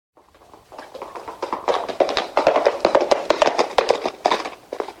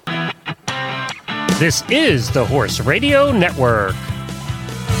This is the Horse Radio Network.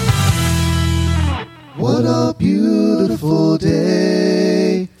 What a beautiful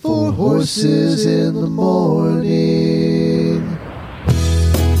day for horses in the morning.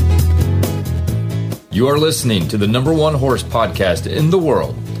 You are listening to the number one horse podcast in the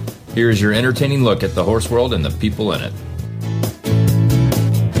world. Here's your entertaining look at the horse world and the people in it.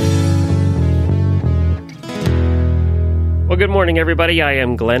 Well, good morning, everybody. I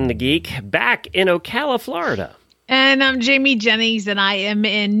am Glenn the Geek, back in Ocala, Florida. And I'm Jamie Jennings, and I am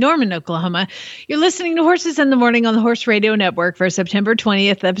in Norman, Oklahoma. You're listening to Horses in the Morning on the Horse Radio Network for September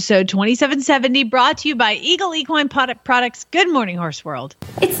 20th, episode 2770, brought to you by Eagle Equine Products. Good morning, Horse World.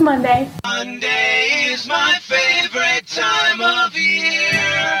 It's Monday. Monday is my favorite time of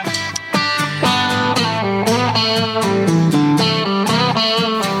year.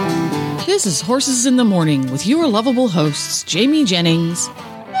 This is Horses in the Morning with your lovable hosts, Jamie Jennings.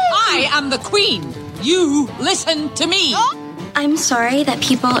 I am the Queen. You listen to me. I'm sorry that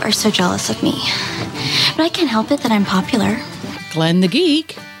people are so jealous of me, but I can't help it that I'm popular. Glenn the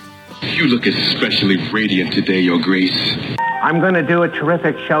Geek. You look especially radiant today, Your Grace. I'm going to do a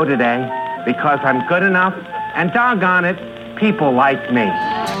terrific show today because I'm good enough, and doggone it, people like me.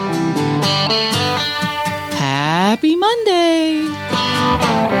 Happy Monday.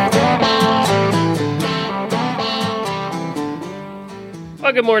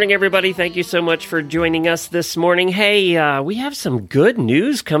 Well, good morning, everybody. Thank you so much for joining us this morning. Hey, we have some good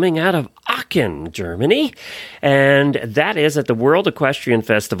news coming out of Aachen, Germany, and that is at the World Equestrian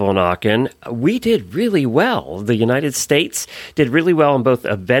Festival in Aachen. We did really well. The United States did really well in both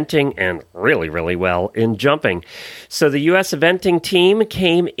eventing and really, really well in jumping. So the U.S. eventing team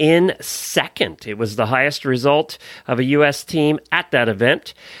came in second. It was the highest result of a U.S. team at that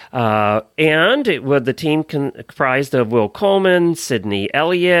event, and it was the team comprised of Will Coleman, Sydney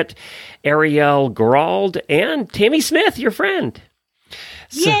Elliott, Ariel Gerald, and Tammy Smith, your friend.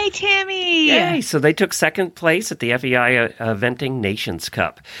 So, yay, Tammy! Yay! So they took second place at the FEI Eventing Nations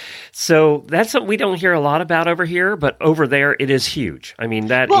Cup. So that's something we don't hear a lot about over here, but over there it is huge. I mean,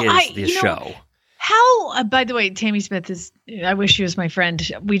 that is the show. How, by the way, Tammy Smith is, I wish she was my friend.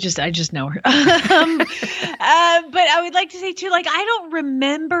 I just know her. But I would like to say too, like, I don't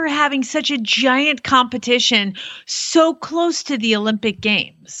remember having such a giant competition so close to the Olympic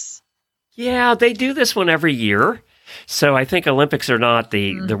Games. Yeah, they do this one every year. So I think Olympics are not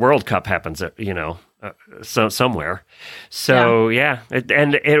the World Cup happens at, somewhere. So yeah,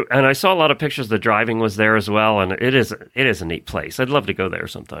 and I saw a lot of pictures. The driving was there as well, and it is a neat place. I'd love to go there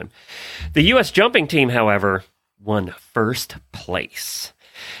sometime. The U.S. jumping team, however, won first place.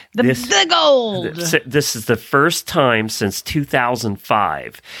 The gold. This is the first time since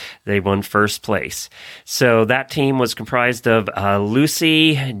 2005 they won first place. So that team was comprised of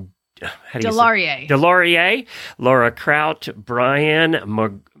Lucy Delorier, Laura Kraut, Brian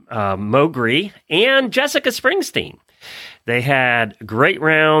Mowgry, and Jessica Springsteen. They had great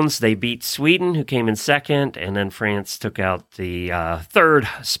rounds. They beat Sweden, who came in second, and then France took out the third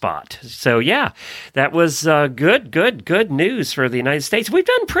spot. So, yeah, that was good news for the United States. We've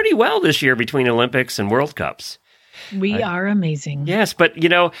done pretty well this year between Olympics and World Cups. We are amazing. Yes, but,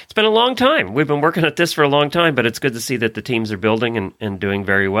 it's been a long time. We've been working at this for a long time, but it's good to see that the teams are building and doing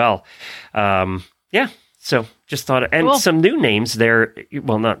very well. So just thought, and cool. Some new names there.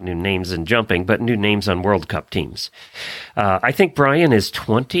 Well, not new names in jumping, but new names on World Cup teams. I think Brian is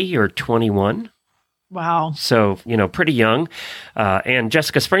 20 or 21. Wow. So, pretty young. And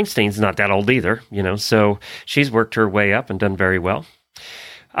Jessica Springsteen's not that old either, so she's worked her way up and done very well.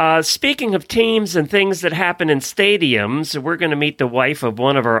 Speaking of teams and things that happen in stadiums, we're going to meet the wife of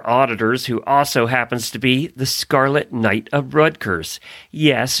one of our auditors who also happens to be the Scarlet Knight of Rutgers.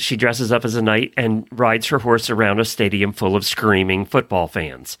 Yes, she dresses up as a knight and rides her horse around a stadium full of screaming football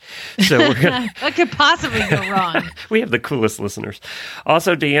fans. So we're gonna what could possibly go wrong? We have the coolest listeners.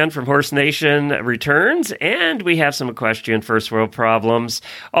 Also, Deanne from Horse Nation returns, and we have some equestrian first world problems.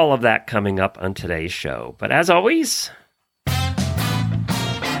 All of that coming up on today's show. But as always,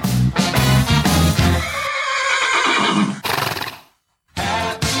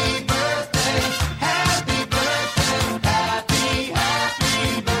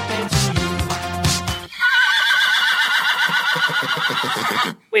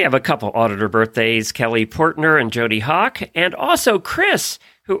 we have a couple auditor birthdays, Kelly Portner and Jody Hawk, and also Chris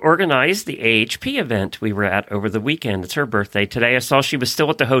who organized the AHP event we were at over the weekend. It's her birthday today. I saw she was still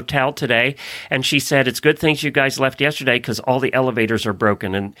at the hotel today, and she said, it's good things you guys left yesterday because all the elevators are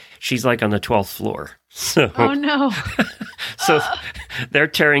broken, and she's like on the 12th floor. So, oh, no. So they're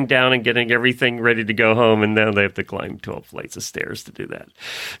tearing down and getting everything ready to go home, and now they have to climb 12 flights of stairs to do that.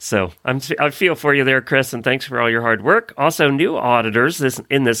 So I feel for you there, Chris, and thanks for all your hard work. Also, new auditors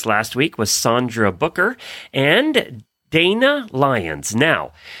this last week was Sandra Booker and Dana Lyons.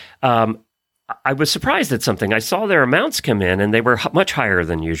 Now, I was surprised at something. I saw their amounts come in, and they were much higher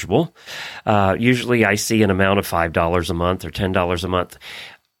than usual. Usually I see an amount of $5 a month or $10 a month.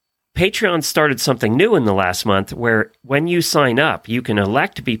 Patreon started something new in the last month where when you sign up, you can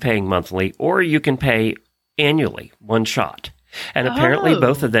elect to be paying monthly or you can pay annually, one shot. And apparently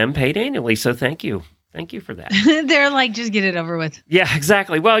both of them paid annually, so thank you. Thank you for that. They're like, just get it over with. Yeah,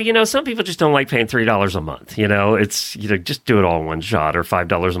 exactly. Well, some people just don't like paying $3 a month. It's, just do it all in one shot or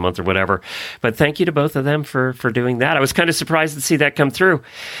 $5 a month or whatever. But thank you to both of them for doing that. I was kind of surprised to see that come through.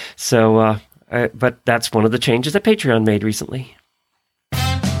 So, but that's one of the changes that Patreon made recently.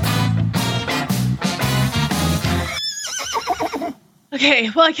 Okay,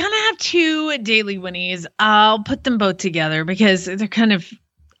 well, I kind of have two daily Winnies. I'll put them both together because they're kind of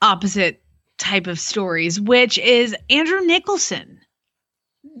opposite type of stories, which is Andrew Nicholson.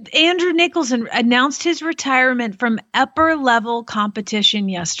 Andrew Nicholson announced his retirement from upper level competition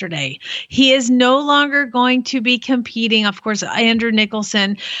yesterday. He is no longer going to be competing. Of course, Andrew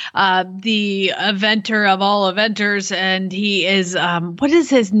Nicholson, the eventer of all eventers, and he is, what is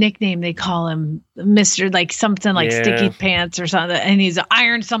his nickname? They call him Mr. like something like Sticky Pants or something, and he's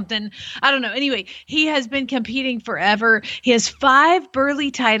Iron something. I don't know. Anyway, he has been competing forever. He has 5 Burley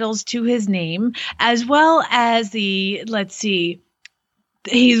titles to his name, as well as he's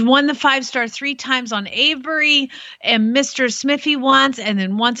won the 5-star 3 times on Avebury and Mr. Smithy once, and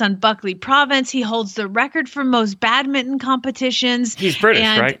then once on Buckley Province. He holds the record for most badminton competitions. He's British,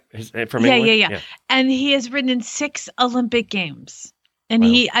 right? From England? Yeah. And he has ridden in 6 Olympic Games. And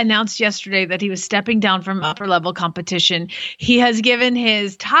he announced yesterday that he was stepping down from upper level competition. He has given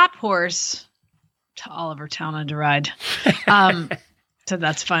his top horse to Oliver Townend to ride. So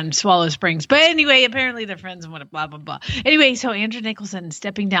that's fun, Swallow Springs. But anyway, apparently they're friends and blah, blah, blah. Anyway, so Andrew Nicholson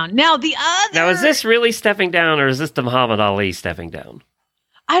stepping down. Now, is this really stepping down, or is this the Muhammad Ali stepping down?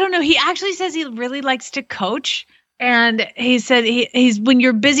 I don't know. He actually says he really likes to coach. And he said he's when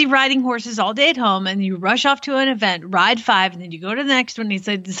you're busy riding horses all day at home and you rush off to an event, ride 5, and then you go to the next one. He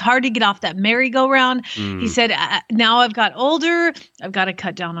said it's hard to get off that merry-go-round. He said, now I've got older, I've got to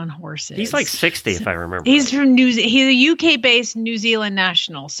cut down on horses. He's like 60, if I remember. He's from he's a UK-based New Zealand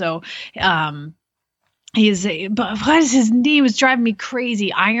national. So but what is his name? It's driving me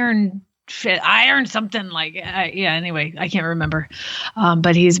crazy. Iron something like anyway, I can't remember,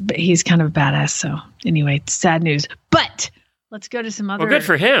 but he's kind of badass. So anyway, it's sad news, but let's go to some other. Well, good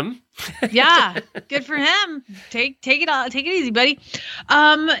for him. Yeah, good for him. Take it easy, buddy.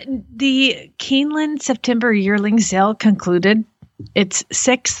 The Keeneland September yearling sale concluded its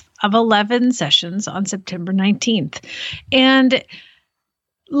 6th of 11 sessions on September 19th, and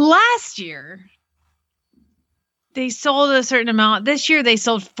last year they sold a certain amount. This year, they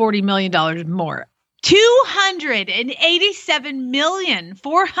sold $40 million more.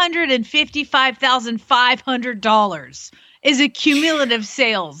 $287,455,500 is a cumulative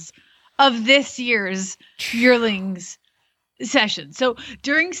sales of this year's yearlings session. So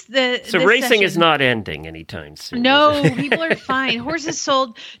during racing session, is not ending anytime soon. No, people are fine. Horses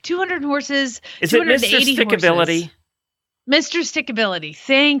sold 200 horses. Is it Mr. Stickability? Mr. Stickability.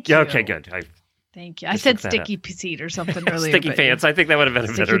 Thank you. Okay, good. Thank you. I said sticky seat or something earlier. Sticky pants. I think that would have been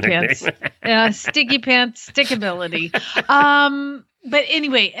a better nickname. Sticky pants, stickability. But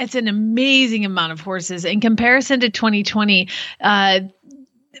anyway, it's an amazing amount of horses. In comparison to 2020, $40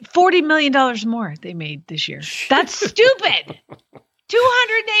 million more they made this year. That's stupid. $287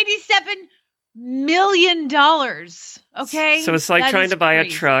 million. Okay. So it's like trying to buy a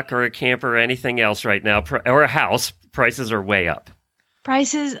truck or a camper or anything else right now, or a house. Prices are way up.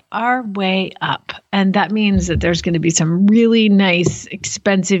 Prices are way up. And that means that there's going to be some really nice,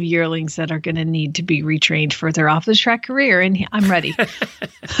 expensive yearlings that are going to need to be retrained for their off-the-track career. And I'm ready.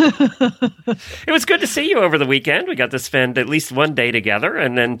 It was good to see you over the weekend. We got to spend at least one day together.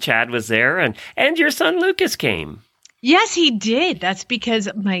 And then Chad was there. And your son Lucas came. Yes, he did. That's because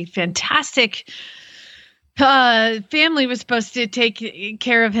my fantastic family was supposed to take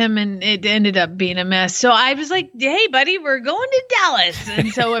care of him, and it ended up being a mess. So I was like, hey, buddy, we're going to Dallas.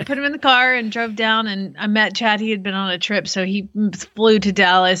 And so I put him in the car and drove down, and I met Chad. He had been on a trip, so he flew to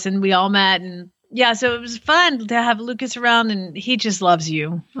Dallas, and we all met, and So it was fun to have Lucas around, and he just loves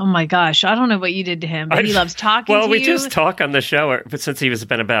you. Oh my gosh. I don't know what you did to him, but he loves talking to you. Well, we just talk on the show since he was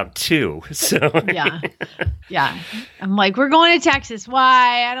been about 2. So Yeah. I'm like, we're going to Texas.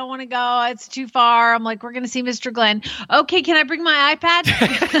 Why? I don't want to go. It's too far. I'm like, we're going to see Mr. Glenn. Okay, can I bring my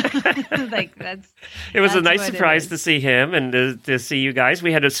iPad? Like it was a nice surprise to see him and to see you guys.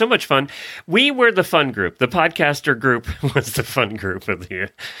 We had so much fun. We were the fun group. The podcaster group was the fun group of the year.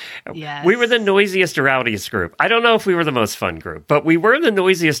 Yes. We were the noisiest, rowdiest group. I don't know if we were the most fun group, but we were the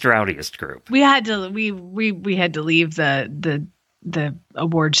noisiest, rowdiest group. We had to we had to leave the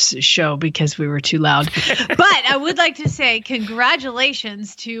awards show because we were too loud. But I would like to say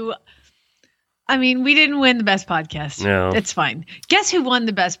congratulations to. I mean, we didn't win the best podcast. No, it's fine. Guess who won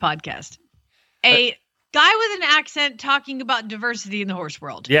the best podcast? A guy with an accent talking about diversity in the horse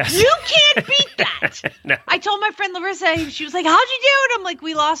world. Yes. You can't beat that. No. I told my friend Larissa, she was like, how'd you do it? I'm like,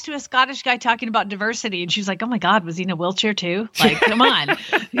 we lost to a Scottish guy talking about diversity. And she was like, oh my God, was he in a wheelchair too? Like, come on. I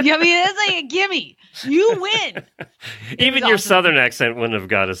mean, that's like a gimme. You win. Even your Southern accent wouldn't have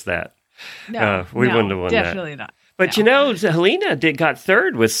got us that. No, we wouldn't have won definitely that. Definitely But not. Helena got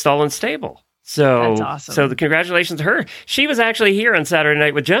 3rd with Stall and Stable. So that's awesome. So the congratulations to her. She was actually here on Saturday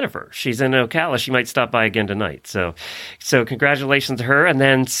night with Jennifer. She's in Ocala. She might stop by again tonight. So congratulations to her. And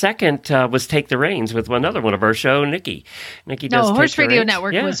then second was Take the Reins with another one of our show, Nikki. Nikki does Horse Take the Radio Reins.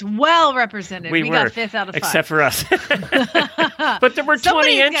 Network was well represented. We got 5th out of 5. Except for us. But there were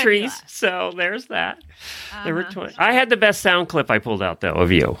 20 entries. So there's that. There were 20. I had the best sound clip I pulled out, though,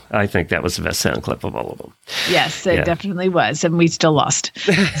 of you. I think that was the best sound clip of all of them. Yes, it definitely was. And we still lost.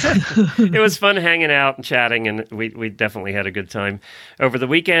 It was fun hanging out and chatting, and we definitely had a good time over the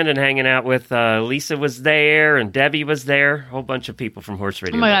weekend and hanging out with Lisa was there and Debbie was there. A whole bunch of people from Horse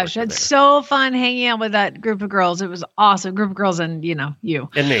Radio. Oh my gosh, it's so fun hanging out with that group of girls. It was awesome. Group of girls and, you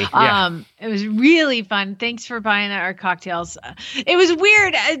and me. Yeah. It was really fun. Thanks for buying our cocktails. It was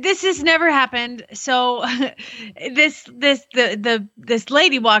weird. This has never happened. So this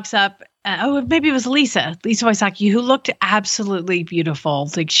lady walks up. Maybe it was Lisa Wysocki, who looked absolutely beautiful.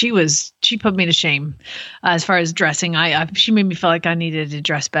 Like she put me to shame as far as dressing. She made me feel like I needed to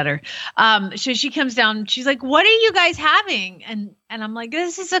dress better. So she comes down. She's like, "What are you guys having?" And I'm like,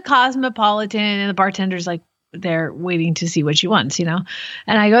 "This is a Cosmopolitan." And the bartender's like, they're waiting to see what she wants, And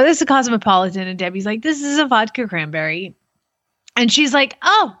I go, "This is a Cosmopolitan." And Debbie's like, "This is a vodka cranberry." And she's like,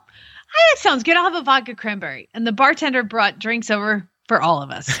 "Oh, that sounds good. I'll have a vodka cranberry." And the bartender brought drinks over for all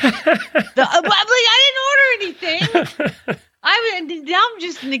of us. I didn't order anything. Now I'm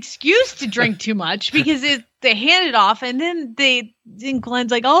just an excuse to drink too much because they hand it off and then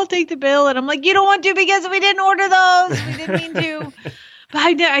Glenn's like, "I'll take the bill." And I'm like, "You don't want to because we didn't order those. We didn't mean to."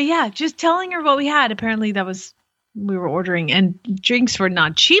 But just telling her what we had. Apparently we were ordering, and drinks were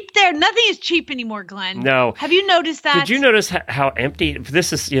not cheap there. Nothing is cheap anymore, Glenn. No. Have you noticed that? Did you notice how empty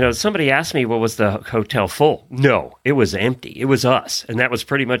this is? Somebody asked me, was the hotel full? No, it was empty. It was us. And that was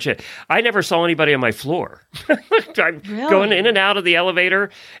pretty much it. I never saw anybody on my floor. I'm going in and out of the elevator,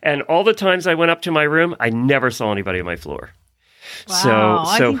 and all the times I went up to my room, I never saw anybody on my floor. Wow,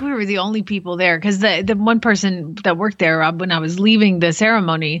 I think we were the only people there because the one person that worked there when I was leaving the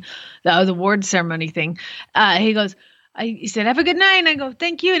ceremony, the award ceremony thing, he said, "Have a good night." And I go,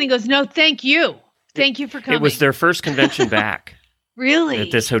 "Thank you." And he goes, "No, thank you. Thank you for coming." It was their first convention back. Really?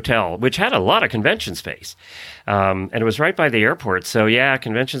 At this hotel, which had a lot of convention space. And it was right by the airport. So,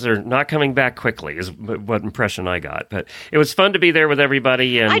 conventions are not coming back quickly is what impression I got. But it was fun to be there with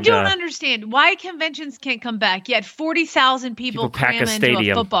everybody. And I don't understand why conventions can't come back, yet 40,000 people pack cram a stadium.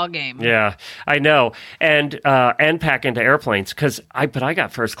 into a football game. Yeah, I know. And pack into airplanes because I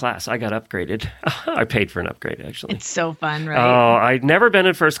got first class. I got upgraded. I paid for an upgrade, actually. It's so fun, right? Oh, I'd never been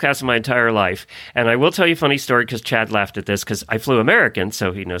in first class in my entire life. And I will tell you a funny story because Chad laughed at this because I flew American,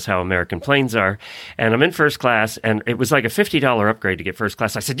 so he knows how American planes are. And I'm in first class, and it was like a $50 upgrade to get first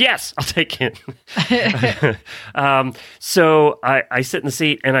class. I said, "Yes, I'll take it." So I sit in the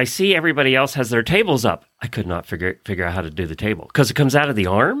seat, and I see everybody else has their tables up. I could not figure out how to do the table because it comes out of the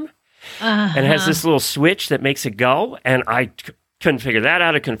arm, and it has this little switch that makes it go, and I couldn't figure that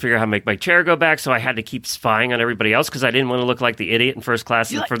out. I couldn't figure out how to make my chair go back, so I had to keep spying on everybody else because I didn't want to look like the idiot in first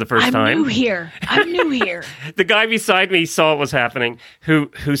class for the first time. I'm new here. The guy beside me saw what was happening,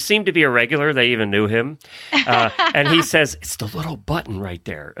 who seemed to be a regular. They even knew him. And he says, "It's the little button right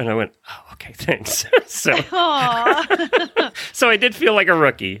there." And I went, "Oh, okay, thanks." So I did feel like a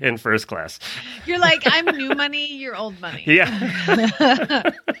rookie in first class. You're like, "I'm new money, you're old money." Yeah.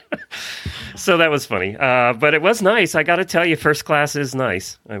 So that was funny. But it was nice. I got to tell you, first class is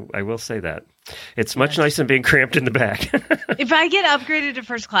nice. I will say that. It's much nicer than being cramped in the back. If I get upgraded to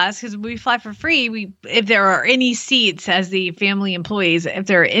first class, because we fly for free, if there are any seats as the family employees, if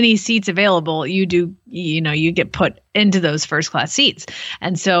there are any seats available, you get put into those first class seats.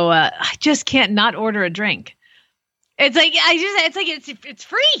 And so I just can't not order a drink. It's like it's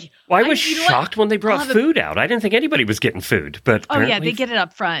free. Well, I was shocked when they brought food out. I didn't think anybody was getting food, but they get it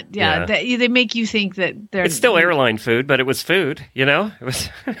up front. Yeah. They make you think that it's still airline food, but it was food. It was.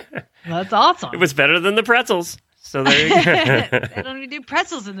 That's awesome. It was better than the pretzels. So there you go. They don't even do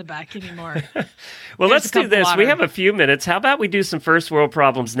pretzels in the back anymore. Well, let's do this. We have a few minutes. How about we do some first world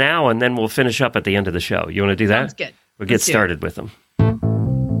problems now, and then we'll finish up at the end of the show. You want to do that? Sounds good. We'll get started with them.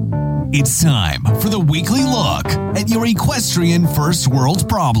 It's time for the weekly look at your equestrian first world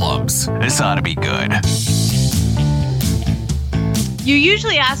problems. This ought to be good. You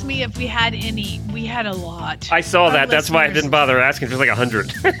usually ask me if we had any. We had a lot. I saw that. That's why I didn't bother asking. There's like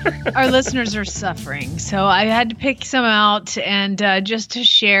 100. Our listeners are suffering. So I had to pick some out and just to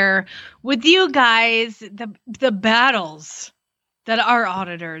share with you guys the battles that our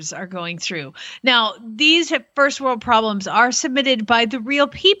auditors are going through. Now, these first world problems are submitted by the real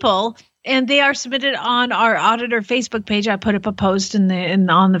people, and they are submitted on our auditor Facebook page. I put up a post on the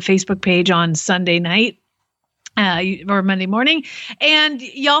Facebook page on Sunday night or Monday morning, and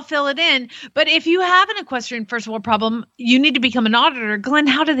y'all fill it in. But if you have an equestrian first world problem, you need to become an auditor. Glenn,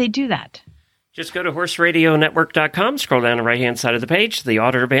 how do they do that? Just go to horseradionetwork.com, scroll down the right-hand side of the page, the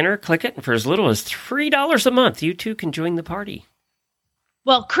auditor banner, click it, and for as little as $3 a month, you too can join the party.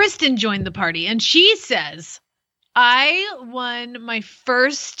 Well, Kristen joined the party, and she says, I won my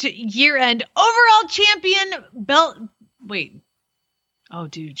first year-end overall champion belt. Wait. Oh,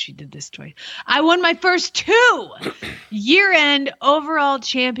 dude, she did this twice. I won my first 2 year-end overall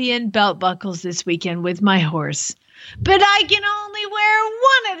champion belt buckles this weekend with my horse. But I can only wear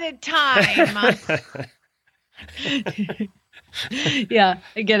one at a time. Yeah,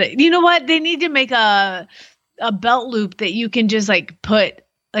 I get it. You know what? They need to make a belt loop that you can just put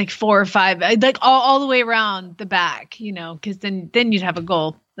 4 or 5, all the way around the back, because then you'd have a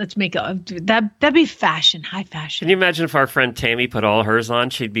goal. Let's make that'd be fashion, high fashion. Can you imagine if our friend Tammy put all hers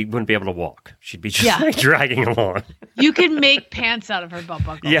on? Wouldn't be able to walk. She'd be just dragging along. You can make pants out of her belt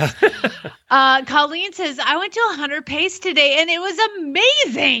buckles. Yeah. Colleen says, I went to 100 pace today and it was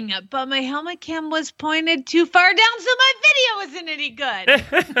amazing, but my helmet cam was pointed too far down, so my video wasn't any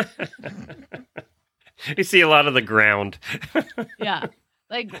good. You see a lot of the ground. Yeah.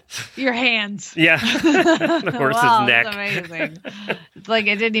 Like your hands. Yeah. The horse's neck. That's amazing. It's like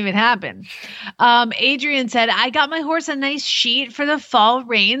it didn't even happen. Adrian said, I got my horse a nice sheet for the fall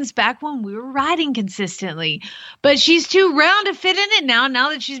rains back when we were riding consistently. But she's too round to fit in it now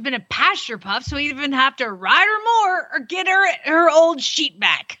that she's been a pasture pup. So we even have to ride her more or get her old sheet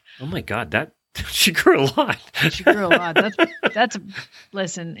back. Oh my God, she grew a lot. She grew a lot.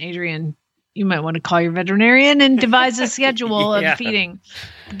 Listen, Adrian. You might want to call your veterinarian and devise a schedule of feeding.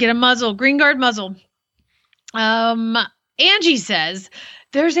 Get a muzzle, green guard muzzle. Angie says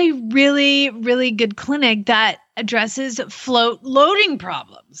there's a really, really good clinic that addresses float loading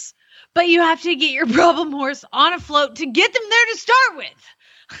problems, but you have to get your problem horse on a float to get them there to start with.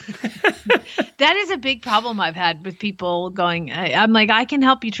 That is a big problem I've had with people going, I'm like, I can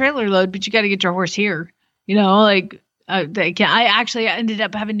help you trailer load, but you got to get your horse here. I actually ended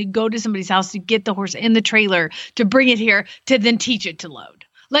up having to go to somebody's house to get the horse in the trailer to bring it here to then teach it to load.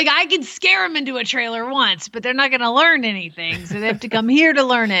 I can scare them into a trailer once, but they're not going to learn anything. So they have to come here to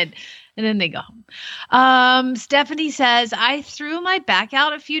learn it. And then they go home. Stephanie says, I threw my back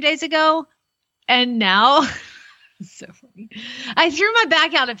out a few days ago and now so funny. I threw my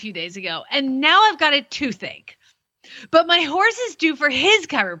back out a few days ago and now I've got a toothache. But my horse is due for his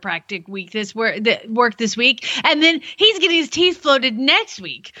chiropractic work this week, and then he's getting his teeth floated next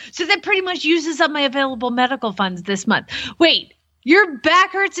week. So that pretty much uses up my available medical funds this month. Wait, your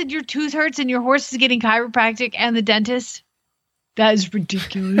back hurts and your tooth hurts and your horse is getting chiropractic and the dentist? That is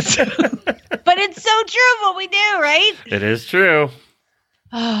ridiculous. But it's so true what we do, right? It is true.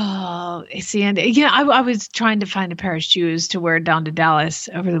 Oh, Sandy. I was trying to find a pair of shoes to wear down to Dallas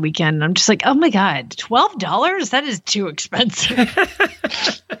over the weekend. And I'm just like, oh my God, $12? That is too expensive.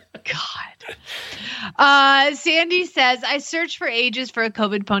 God. Sandy says, I searched for ages for a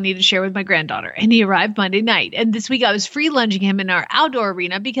COVID pony to share with my granddaughter, and he arrived Monday night. And this week I was free lunging him in our outdoor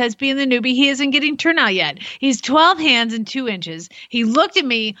arena because being the newbie, he isn't getting turnout yet. He's 12 hands and 2 inches. He looked at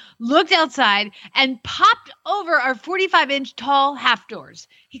me, looked outside, and popped over our 45-inch tall half doors.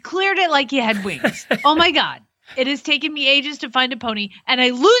 He cleared it like he had wings. Oh my God. It has taken me ages to find a pony, and I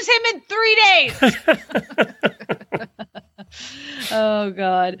lose him in 3 days. Oh,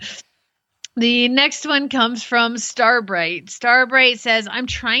 God. The next one comes from Starbright. Starbright says, I'm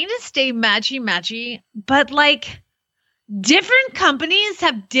trying to stay matchy-matchy, but different companies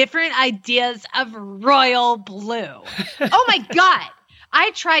have different ideas of royal blue. Oh my God.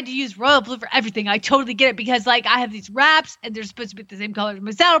 I tried to use royal blue for everything. I totally get it because I have these wraps and they're supposed to be the same color as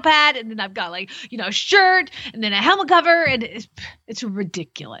my saddle pad. And then I've got a shirt and then a helmet cover, and it's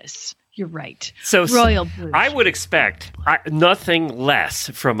ridiculous. You're right. So royal blue. I would expect nothing less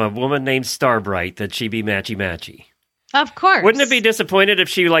from a woman named Starbright that she be matchy-matchy. Of course. Wouldn't it be disappointed if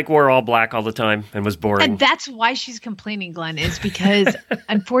she wore all black all the time and was boring? And that's why she's complaining, Glenn, is because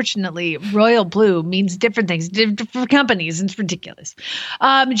unfortunately royal blue means different things for companies, and it's ridiculous.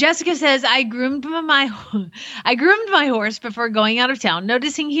 Jessica says, I groomed my horse before going out of town,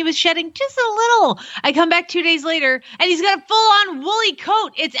 noticing he was shedding just a little. I come back 2 days later and he's got a full-on woolly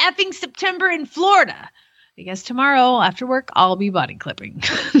coat. It's effing September in Florida. I guess tomorrow after work, I'll be body clipping.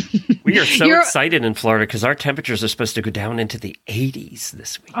 We are so excited in Florida because our temperatures are supposed to go down into the 80s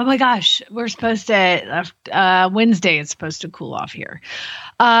this week. Oh my gosh. We're supposed to, Wednesday, it's supposed to cool off here.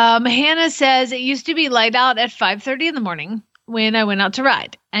 Hannah says, it used to be light out at 5:30 in the morning when I went out to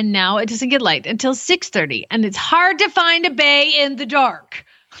ride. And now it doesn't get light until 6:30. And it's hard to find a bay in the dark.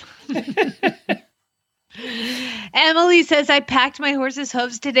 Emily says, I packed my horse's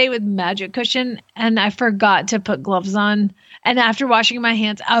hooves today with magic cushion and I forgot to put gloves on. And after washing my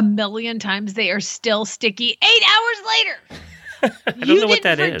hands 1,000,000 times, they are still sticky 8 hours later. I don't know what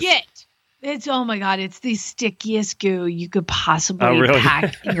that is. It's, oh my God, it's the stickiest goo you could possibly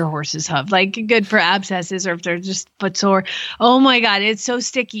pack in your horse's hoof. Good for abscesses or if they're just foot sore. Oh my God, it's so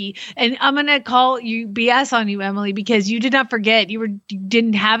sticky. And I'm going to call you BS on you, Emily, because you did not forget. You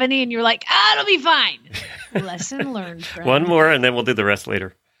didn't have any and you're like, it'll be fine. Lesson learned, friend. One more and then we'll do the rest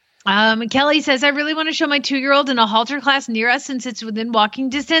later. Kelly says, I really want to show my 2-year-old in a halter class near us since it's within walking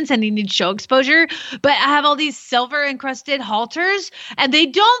distance and he needs show exposure. But I have all these silver encrusted halters and they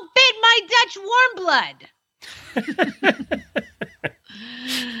don't fit my Dutch warm blood.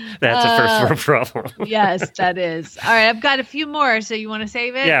 That's a first world problem. Yes, that is. All right, I've got a few more. So you want to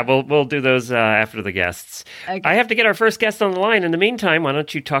save it? Yeah, we'll do those after the guests. Okay. I have to get our first guest on the line. In the meantime, why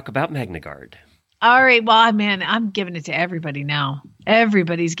don't you talk about MagnaGuard? All right. Well, man, I'm giving it to everybody now.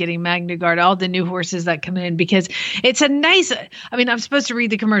 Everybody's getting MagnaGuard, all the new horses that come in, because it's a nice, I'm supposed to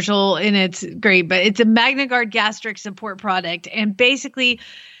read the commercial and it's great, but it's a MagnaGuard gastric support product. And basically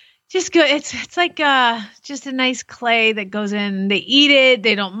just good. It's like just a nice clay that goes in. They eat it.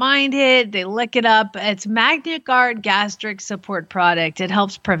 They don't mind it. They lick it up. It's MagnaGuard gastric support product. It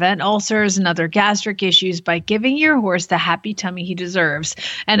helps prevent ulcers and other gastric issues by giving your horse the happy tummy he deserves.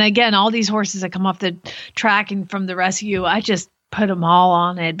 And again, all these horses that come off the track and from the rescue, I just put them all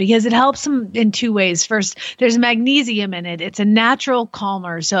on it because it helps them in 2 ways. First, there's magnesium in it. It's a natural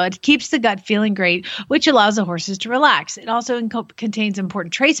calmer, so it keeps the gut feeling great, which allows the horses to relax. It also contains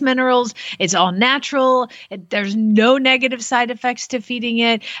important trace minerals. It's all natural. There's no negative side effects to feeding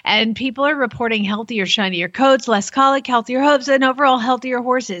it, and people are reporting healthier, shinier coats, less colic, healthier hooves, and overall healthier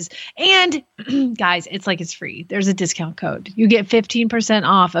horses. And guys, it's free. There's a discount code. You get 15%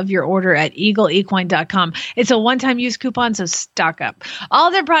 off of your order at eagleequine.com. It's a one-time use coupon, so stock up. All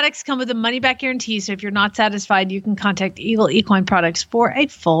their products come with a money-back guarantee, so if you're not satisfied, you can contact Eagle Equine Products for a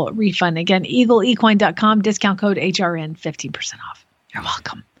full refund. Again, eagleequine.com, discount code HRN, 15% off. You're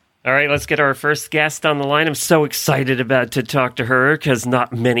welcome. All right, let's get our first guest on the line. I'm so excited to talk to her because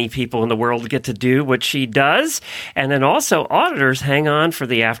not many people in the world get to do what she does. And then also, auditors, hang on for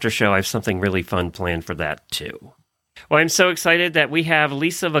the after show. I have something really fun planned for that, too. Well, I'm so excited that we have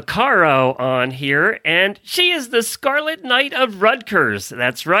Lisa Vaccaro on here, and she is the Scarlet Knight of Rutgers.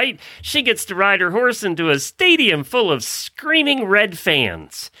 That's right. She gets to ride her horse into a stadium full of screaming red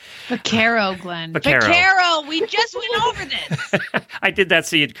fans. Vaccaro, Glenn. Vaccaro. We just went over this. I did that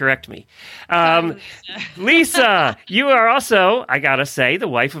so you'd correct me. Lisa, you are also, I gotta say, the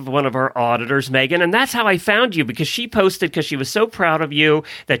wife of one of our auditors, Megan, and that's how I found you, because she posted, because she was so proud of you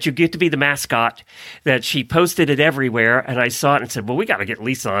that you get to be the mascot, that she posted it everywhere. And I saw it and said, well, we got to get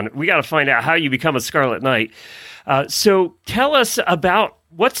Lisa on. We got to find out how you become a Scarlet Knight. So tell us about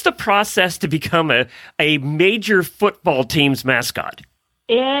what's the process to become a major football team's mascot?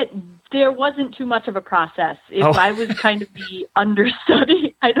 There wasn't too much of a process. I was kind of the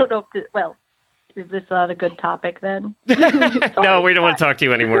understudy, I don't know if is this not a good topic then? No, we don't want to talk to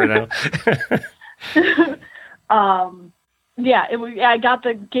you anymore now. I got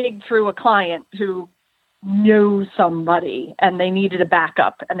the gig through a client who know somebody and they needed a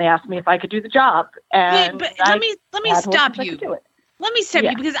backup, and they asked me if I could do the job. And but let me stop you. Let me stop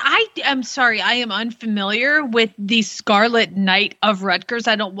you because I'm sorry, I am unfamiliar with the Scarlet Knight of Rutgers.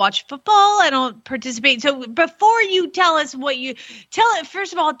 I don't watch football. I don't participate. So before you tell us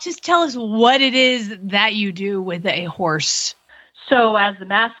first of all, just tell us what it is that you do with a horse. So as the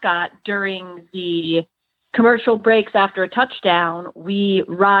mascot, during the commercial breaks after a touchdown, we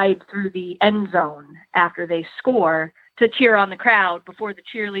ride through the end zone after they score to cheer on the crowd before the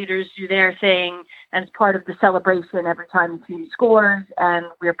cheerleaders do their thing, and it's part of the celebration every time the team scores, and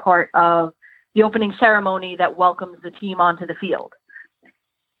we're part of the opening ceremony that welcomes the team onto the field.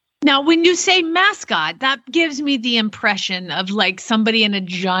 Now, when you say mascot, that gives me the impression of like somebody in a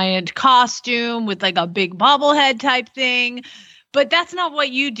giant costume with like a big bobblehead type thing, but that's not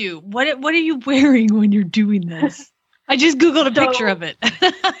what you do. What are you wearing when you're doing this? I just Googled a picture of it.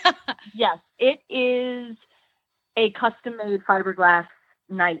 Yes, it is a custom-made fiberglass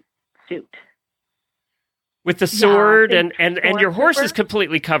knight suit. With the sword and your horse is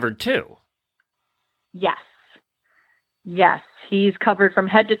completely covered too. Yes. Yes. He's covered from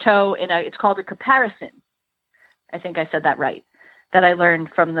head to toe it's called a caparison. I think I said that right. That I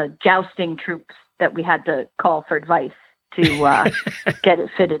learned from the jousting troops that we had to call for advice to get it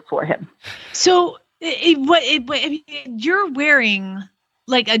fitted for him. So you're wearing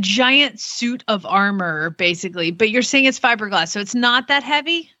like a giant suit of armor, basically, but you're saying it's fiberglass, so it's not that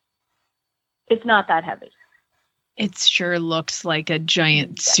heavy? It's not that heavy. It sure looks like a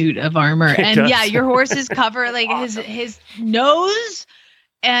giant suit of armor. And yeah, your horse is covered, like his nose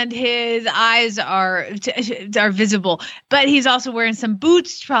and his eyes are visible, but he's also wearing some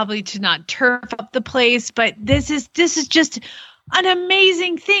boots, probably to not turf up the place. But this is just an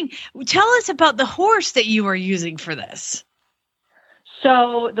amazing thing. Tell us about the horse that you are using for this.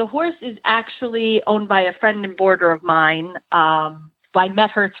 So the horse is actually owned by a friend and boarder of mine. I met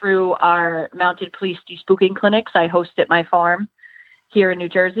her through our mounted police despooking clinics I host at my farm here in New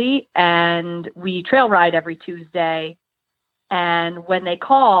Jersey, and we trail ride every Tuesday. And when they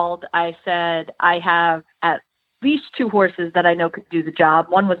called, I said, I have at least 2 horses that I know could do the job.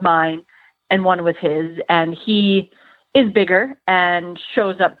 One was mine and one was his, and he is bigger and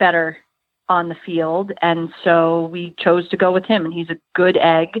shows up better on the field. And so we chose to go with him, and he's a good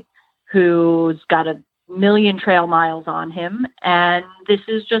egg who's got 1 million trail miles on him. And this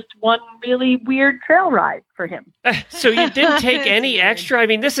is just one really weird trail ride for him. So you didn't take any extra? I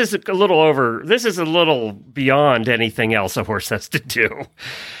mean, this is a little beyond anything else a horse has to do.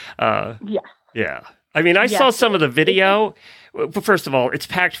 Yeah. I mean, I saw some of the video. First of all, it's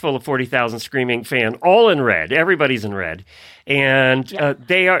packed full of 40,000 screaming fans, all in red. Everybody's in red. And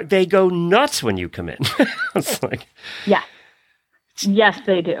they go nuts when you come in. It's like, yes,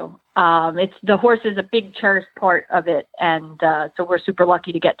 they do. It's the horse is a big cherished part of it, and so we're super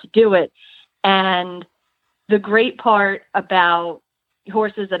lucky to get to do it. And the great part about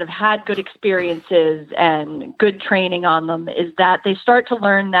horses that have had good experiences and good training on them is that they start to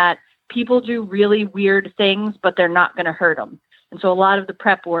learn that people do really weird things, but they're not going to hurt them. And so a lot of the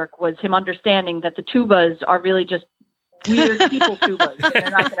prep work was him understanding that the tubas are really just weird people tubas.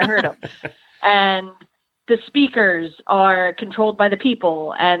 They're not going to hurt them. And the speakers are controlled by the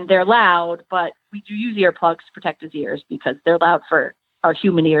people, and they're loud, but we do use earplugs to protect his ears because they're loud for our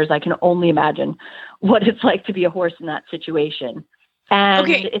human ears. I can only imagine what it's like to be a horse in that situation. And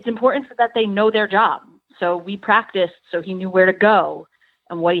it's important that they know their job. So we practiced so he knew where to go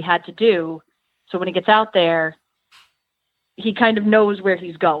and what he had to do. So when he gets out there, he kind of knows where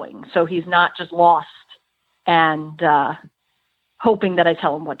he's going. So he's not just lost and hoping that I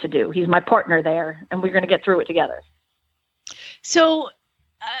tell him what to do. He's my partner there, and we're going to get through it together. So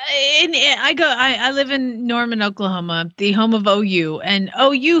I live in Norman, Oklahoma, the home of OU, and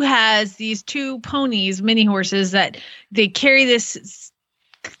OU has these 2 ponies, mini horses, that they carry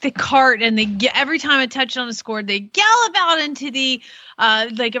the cart, and every time a touchdown is scored, they gallop out into the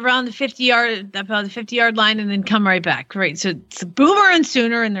around the 50-yard line, and then come right back. Right, so it's Boomer and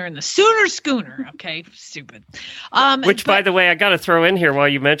Sooner, and they're in the Sooner Schooner. Okay, stupid. By the way, I got to throw in here while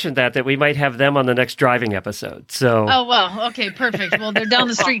you mentioned that we might have them on the next driving episode. So. Oh well, okay, perfect. Well, they're down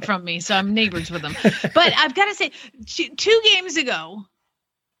the street from me, so I'm neighbors with them. But I've got to say, 2 games ago,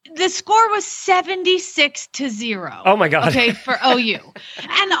 the score was 76-0. Oh my God. Okay, for OU.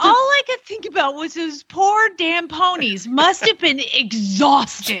 And all I could think about was those poor damn ponies must have been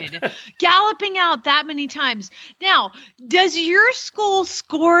exhausted galloping out that many times. Now, does your school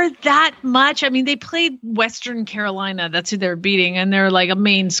score that much? I mean, they played Western Carolina. That's who they're beating, and they're like a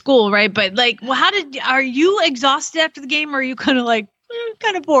main school, right? But like, are you exhausted after the game, or are you kind of like,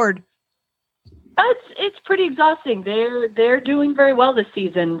 kind of bored? It's pretty exhausting. They're doing very well this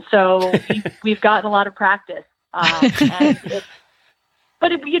season, so we've gotten a lot of practice.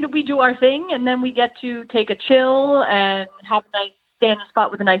 We do our thing, and then we get to take a chill and have a nice stand in a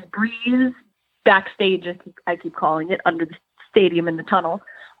spot with a nice breeze backstage. I keep calling it, under the stadium in the tunnel,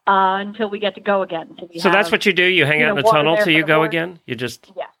 until we get to go again. So that's what you do? You hang out in the tunnel till you go again? You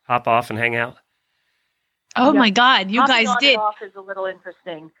just hop off and hang out? Oh my God, you Hopping guys on did. And off is a little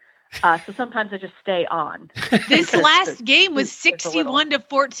interesting. So sometimes I just stay on. This last game was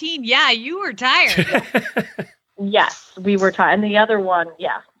 61-14. Yeah, you were tired. Yes, we were tired. And the other one,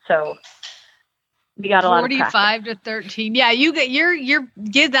 so we got a lot of 45-13. Yeah, you're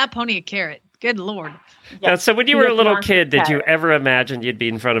give that pony a carrot. Good Lord. Now, so when you were a little kid, did you ever imagine you'd be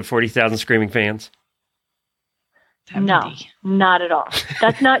in front of 40,000 screaming fans? No, not at all.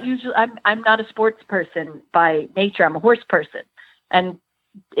 That's not usually. I'm not a sports person by nature. I'm a horse person, and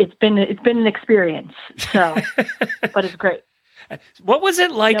it's been an experience. So, but it's great. What was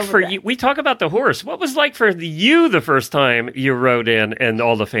it like for you? We talk about the horse. What was it like for you the first time you rode in and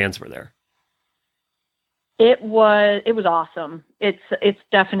all the fans were there? It was awesome. It's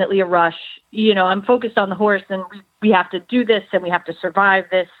definitely a rush. I'm focused on the horse, and we have to do this, and we have to survive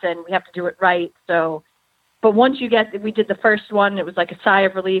this, and we have to do it right. So, but once we did the first one, it was like a sigh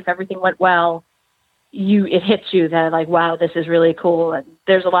of relief. Everything went well. It hits you that like, wow, this is really cool. And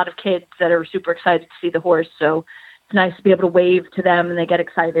there's a lot of kids that are super excited to see the horse. So it's nice to be able to wave to them, and they get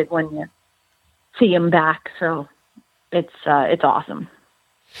excited when you see them back. So it's awesome.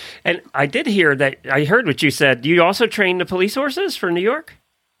 And I did hear that, I heard what you said. You also train the police horses for New York?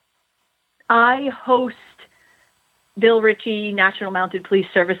 I host Bill Ritchie National Mounted Police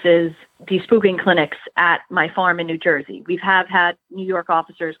Services despooking clinics at my farm in New Jersey. We have had New York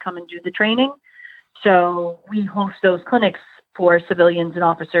officers come and do the training. So we host those clinics for civilians and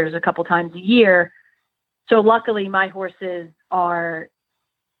officers a couple times a year. So luckily my horses are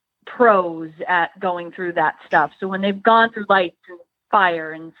pros at going through that stuff. So when they've gone through lights and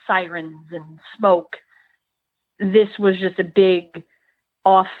fire and sirens and smoke, this was just a big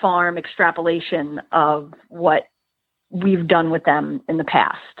off-farm extrapolation of what we've done with them in the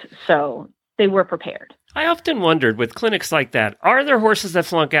past. So they were prepared. I often wondered with clinics like that, are there horses that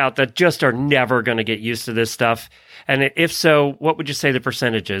flunk out that just are never going to get used to this stuff? And if so, what would you say the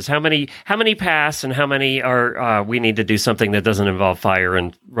percentage is? How many pass and how many are we need to do something that doesn't involve fire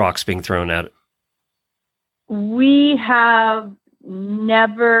and rocks being thrown at it? We have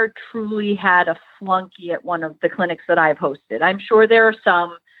never truly had a flunky at one of the clinics that I've hosted. I'm sure there are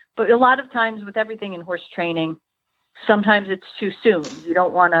some, but a lot of times with everything in horse training, sometimes it's too soon. You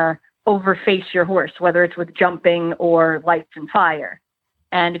don't want to overface your horse, whether it's with jumping or lights and fire.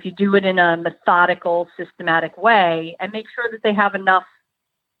 And if you do it in a methodical, systematic way and make sure that they have enough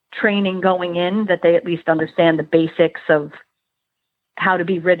training going in, that they at least understand the basics of how to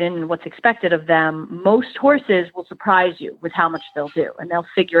be ridden and what's expected of them, most horses will surprise you with how much they'll do. And they'll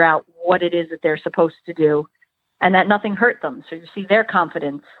figure out what it is that they're supposed to do and that nothing hurt them. So you see their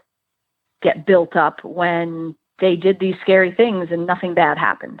confidence get built up when they did these scary things and nothing bad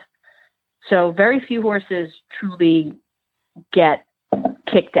happened. So very few horses truly get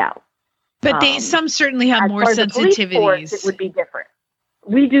kicked out. But some certainly have more sensitivities. Force, it would be different.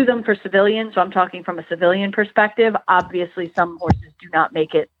 We do them for civilians, so I'm talking from a civilian perspective. Obviously, some horses do not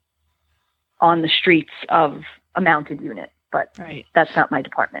make it on the streets of a mounted unit, but that's not my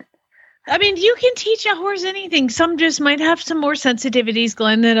department. I mean, you can teach a horse anything. Some just might have some more sensitivities,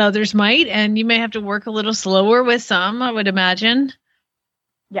 Glenn, than others might, and you may have to work a little slower with some, I would imagine.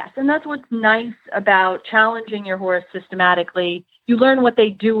 Yes, and that's what's nice about challenging your horse systematically. You learn what they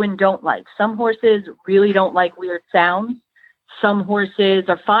do and don't like. Some horses really don't like weird sounds. Some horses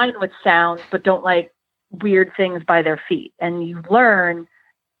are fine with sounds, but don't like weird things by their feet. And you learn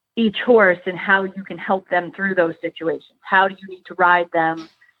each horse and how you can help them through those situations. How do you need to ride them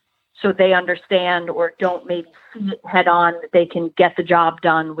so they understand or don't maybe see it head on, that they can get the job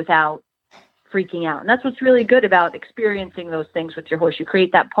done without freaking out. And that's what's really good about experiencing those things with your horse. You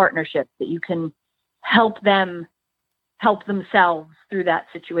create that partnership that you can help them help themselves through that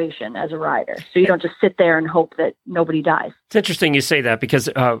situation as a rider. So you don't just sit there and hope that nobody dies. It's interesting you say that because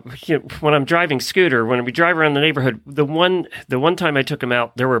when I'm driving scooter, when we drive around the neighborhood, the one time I took him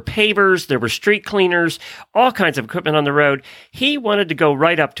out, there were pavers, there were street cleaners, all kinds of equipment on the road. He wanted to go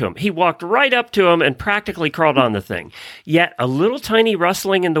right up to him. He walked right up to him and practically crawled on the thing. Yet a little tiny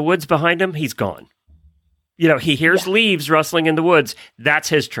rustling in the woods behind him, he's gone. He hears leaves rustling in the woods. That's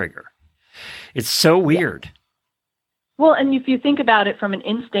his trigger. It's so weird. Yeah. Well, and if you think about it from an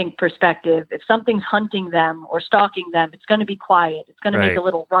instinct perspective, if something's hunting them or stalking them, it's going to be quiet. It's going to make a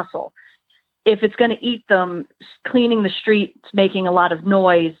little rustle. if it's going to eat them, cleaning the streets, making a lot of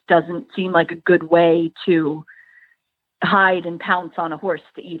noise doesn't seem like a good way to hide and pounce on a horse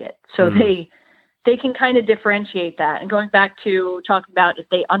to eat it. So they can kind of differentiate that. And going back to talking about if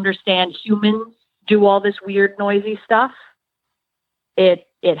they understand humans do all this weird noisy stuff, it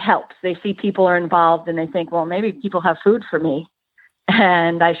helps. They see people are involved and they think, well, maybe people have food for me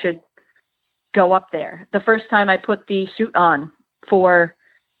and I should go up there. The first time I put the suit on for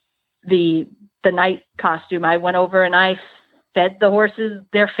the night costume, I went over and I fed the horses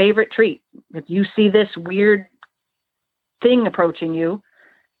their favorite treat. If you see this weird thing approaching you,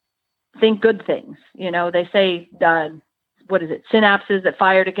 think good things. You know, they say, what is it? Synapses that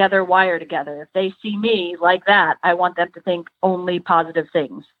fire together, wire together. If they see me like that, I want them to think only positive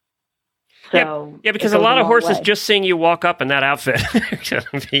things. So yeah, because a lot of horses just seeing you walk up in that outfit are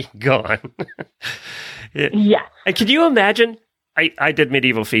going to be gone. Yeah. And can you imagine? I did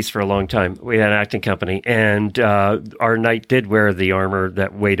Medieval Feast for a long time. We had an acting company, and our knight did wear the armor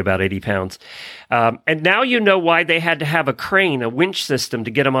that weighed about 80 pounds. And now you know why they had to have a crane, a winch system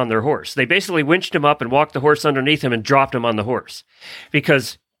to get him on their horse. They basically winched him up and walked the horse underneath him and dropped him on the horse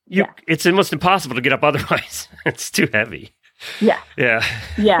because it's almost impossible to get up otherwise. It's too heavy. Yeah. Yeah.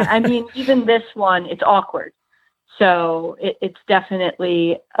 Yeah. I mean, even this one, it's awkward. So it's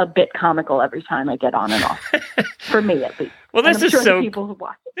definitely a bit comical every time I get on and off, for me at least. Well, this is so people who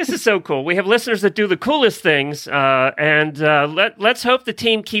watch it. This is so cool. We have listeners that do the coolest things, and let's hope the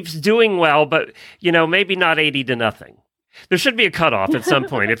team keeps doing well. But maybe not 80-0. There should be a cutoff at some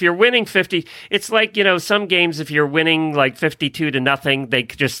point. If you're winning 50, it's like some games. If you're winning like 52-0, they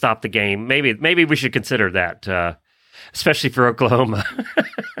could just stop the game. Maybe we should consider that, especially for Oklahoma.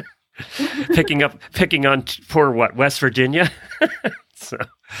 picking on poor West Virginia. So,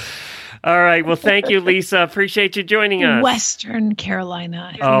 all right. Well, thank you, Lisa. Appreciate you joining us. Western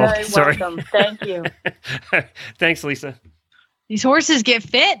Carolina. You're very welcome. Thank you. Thanks, Lisa. These horses get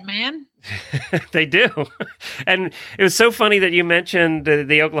fit, man. They do. And it was so funny that you mentioned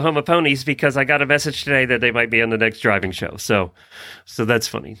the Oklahoma ponies because I got a message today that they might be on the next driving show. So that's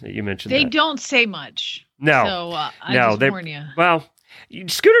funny that you mentioned They that. don't say much. No. So I just warn you. Well,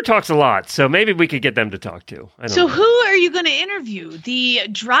 Scooter talks a lot, so maybe we could get them to talk too. So who are you going to interview? The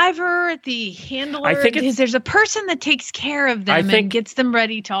driver, the handler? I think because there's a person that takes care of them and gets them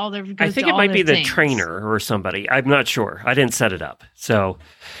ready to all their. I think it might be the trainer or somebody. I'm not sure. I didn't set it up, so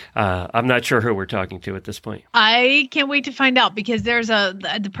I'm not sure who we're talking to at this point. I can't wait to find out because there's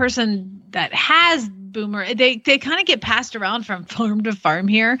the person that has Boomer. They kind of get passed around from farm to farm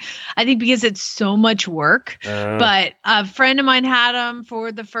here. I think because it's so much work. But a friend of mine had him for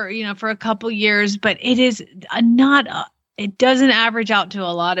a couple years, but it is it doesn't average out to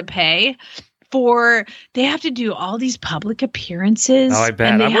a lot of pay. They have to do all these public appearances. Oh, I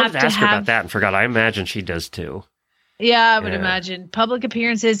bet. I wanted to ask her about that and forgot. I imagine she does too. Yeah, I would imagine public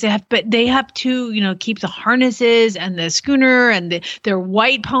appearances. They have to, keep the harnesses and the schooner and their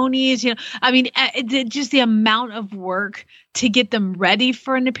white ponies. I mean, just the amount of work to get them ready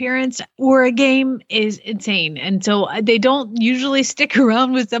for an appearance or a game is insane. And so they don't usually stick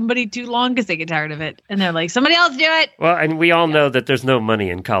around with somebody too long because they get tired of it. And they're like, somebody else do it. Well, and we all know that there's no money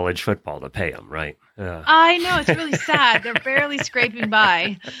in college football to pay them, right? I know. It's really sad. They're barely scraping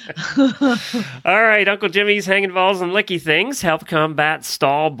by. All right. Uncle Jimmy's Hanging Balls and Licky Things help combat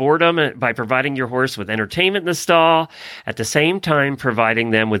stall boredom by providing your horse with entertainment in the stall, at the same time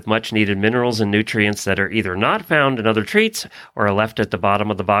providing them with much-needed minerals and nutrients that are either not found in other treats or are left at the bottom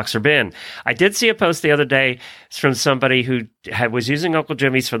of the box or bin. I did see a post the other day from somebody who was using Uncle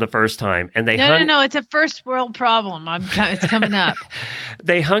Jimmy's for the first time, and they No. It's a first world problem. It's coming up.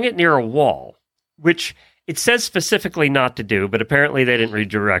 They hung it near a wall, which it says specifically not to do, but apparently they didn't read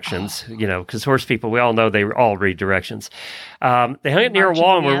directions, because horse people, we all know they all read directions. They hung it near a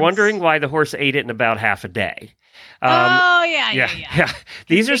wall, and we're wondering why the horse ate it in about half a day. Yeah.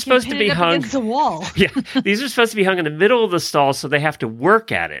 These are supposed to be hung against the wall. Yeah, these are supposed to be hung in the middle of the stall, so they have to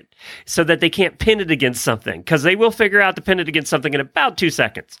work at it so that they can't pin it against something, because they will figure out to pin it against something in about 2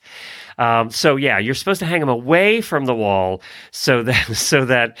 seconds. So you're supposed to hang them away from the wall so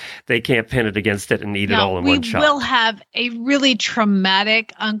that they can't pin it against it and eat it all in one shot. We will have a really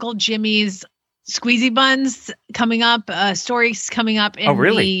traumatic Uncle Jimmy's squeezy buns coming up, stories coming up in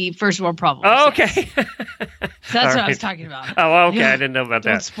the first world problem. Oh, okay. So that's what I was talking about. Oh, okay. I didn't know about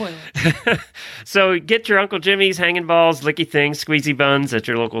that. Don't spoil it. So get your Uncle Jimmy's Hanging Balls, Licky Things, Squeezy Buns at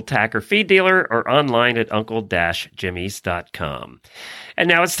your local tack or feed dealer or online at uncle-jimmys.com. And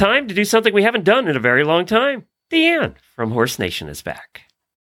now it's time to do something we haven't done in a very long time. Deanne from Horse Nation is back.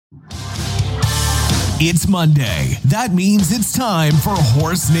 It's Monday. That means it's time for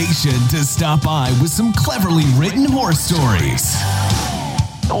Horse Nation to stop by with some cleverly written horse stories.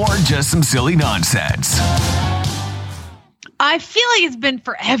 Or just some silly nonsense. I feel like it's been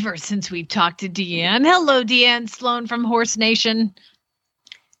forever since we've talked to Deanne. Hello, Deanne Sloan from Horse Nation.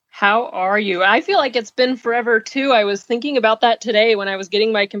 How are you? I feel like it's been forever too. I was thinking about that today when I was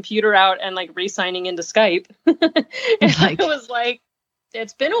getting my computer out and like re-signing into Skype. And I was like,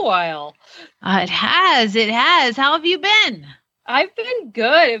 it's been a while. It has. How have you been? I've been good.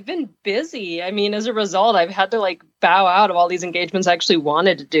 I've been busy. I mean, as a result, I've had to like bow out of all these engagements I actually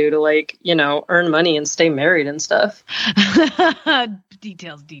wanted to do to like, earn money and stay married and stuff.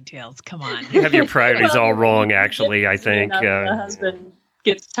 Details. Come on. You have your priorities all wrong, actually, I think. The husband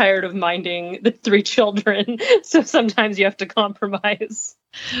gets tired of minding the 3 children, so sometimes you have to compromise.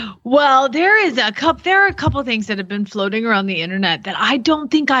 Well, there are a couple things that have been floating around the internet that I don't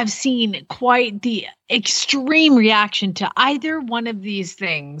think I've seen quite the extreme reaction to either one of these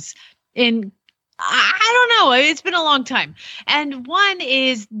things in, I don't know, it's been a long time. And one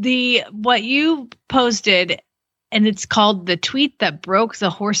is what you posted, and it's called The Tweet That Broke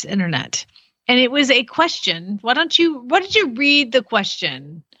the Horse Internet. And it was a question. What did you read the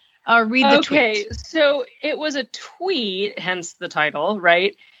question? Read the tweet. Okay, so it was a tweet, hence the title,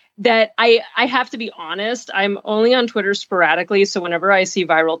 right? That I have to be honest, I'm only on Twitter sporadically, so whenever I see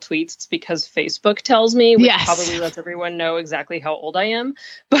viral tweets, it's because Facebook tells me, which probably lets everyone know exactly how old I am.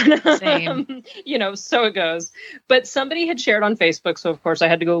 But, Same. So it goes. But somebody had shared on Facebook, so of course I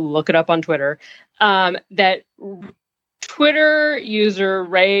had to go look it up on Twitter, that Twitter user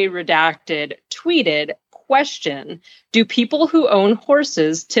Ray Redacted tweeted, question, do people who own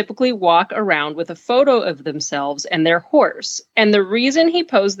horses typically walk around with a photo of themselves and their horse? And the reason he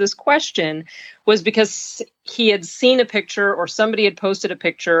posed this question was because he had seen a picture, or somebody had posted a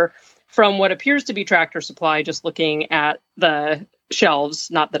picture from what appears to be Tractor Supply, just looking at the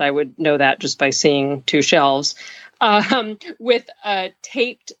shelves, not that I would know that just by seeing 2 shelves, with a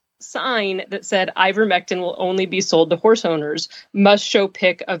taped sign that said ivermectin will only be sold to horse owners, must show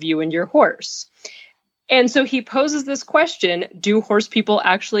pic of you and your horse. And so he poses this question, do horse people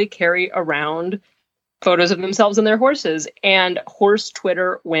actually carry around photos of themselves and their horses? And horse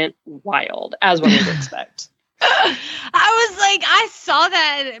Twitter went wild, as one would expect. I was like, I saw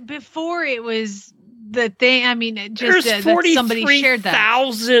that before it was the thing. I mean, just there's somebody shared that.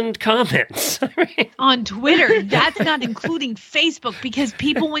 43,000 comments on Twitter. That's not including Facebook, because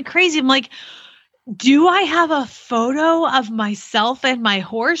people went crazy. I'm like, do I have a photo of myself and my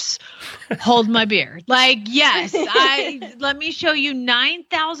horse? Hold my beer. Like, yes, let me show you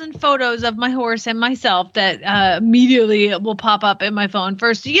 9,000 photos of my horse and myself that immediately will pop up in my phone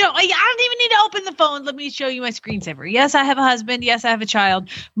first. I don't even need to open the phone. Let me show you my screensaver. Yes, I have a husband. Yes, I have a child.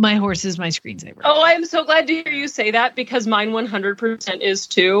 My horse is my screensaver. Oh, I'm so glad to hear you say that, because mine 100% is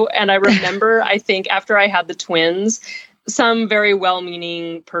too. And I remember, I think after I had the twins, some very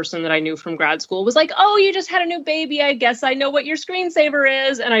well-meaning person that I knew from grad school was like, oh, you just had a new baby. I guess I know what your screensaver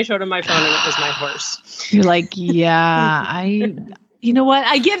is. And I showed him my phone and it was my horse. You're like, yeah, you know what?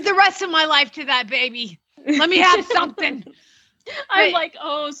 I give the rest of my life to that baby. Let me have something. I'm like,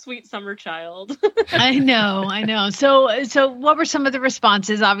 oh, sweet summer child. I know. So what were some of the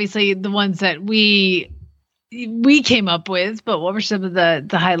responses? Obviously the ones that we came up with, but what were some of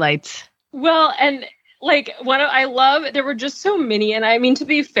the highlights? Well, and like there were just so many. And I mean, to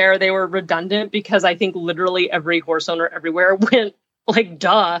be fair, they were redundant, because I think literally every horse owner everywhere went like,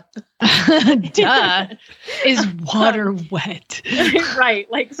 duh. Duh. Is water wet? Right.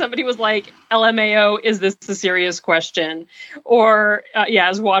 Like somebody was like, LMAO, is this a serious question? Or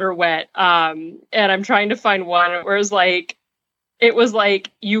is water wet? And I'm trying to find one where it was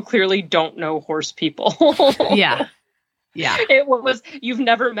like, you clearly don't know horse people. Yeah. It was, you've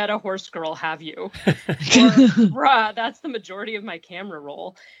never met a horse girl, have you? Or, bruh, that's the majority of my camera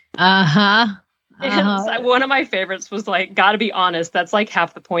roll. And one of my favorites was like, gotta be honest, that's like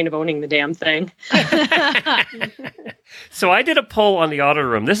half the point of owning the damn thing. So I did a poll on the Auto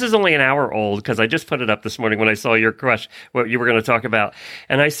Room. This is only an hour old, because I just put it up this morning when I saw your question, what you were going to talk about.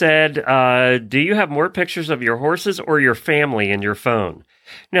 And I said, do you have more pictures of your horses or your family in your phone?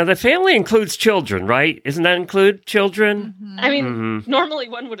 Now, the family includes children, right? Doesn't that include children? Mm-hmm. I mean, normally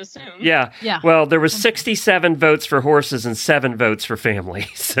one would assume. Yeah. Well, there was 67 votes for horses and 7 votes for family.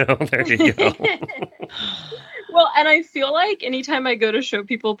 So there you go. Well, and I feel like anytime I go to show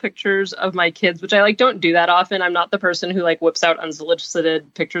people pictures of my kids, which I don't do that often, I'm not the person who whips out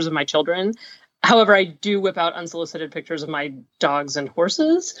unsolicited pictures of my children. However, I do whip out unsolicited pictures of my dogs and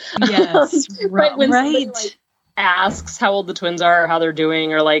horses. Yes, but when right. asks how old the twins are or how they're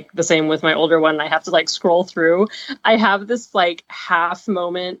doing, or like the same with my older one, I have to like scroll through. I have this like half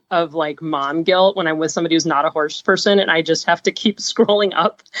moment of like mom guilt when I'm with somebody who's not a horse person, and I just have to keep scrolling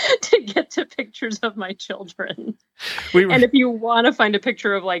up to get to pictures of my children. And if you want to find a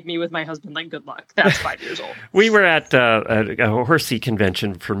picture of like me with my husband, like good luck. That's 5 years old. We were at a horsey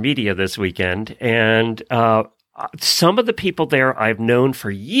convention for media this weekend, and some of the people there I've known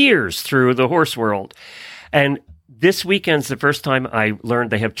for years through the horse world. And this weekend's the first time I learned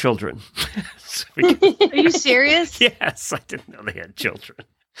they have children. Are you serious? Yes, I didn't know they had children.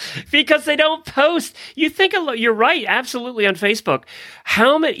 Because they don't post. You think you're right, absolutely, on Facebook.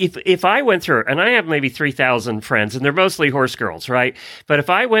 How many? If I went through, and I have maybe 3,000 friends, and they're mostly horse girls, right? But if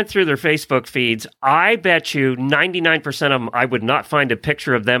I went through their Facebook feeds, I bet you 99% of them, I would not find a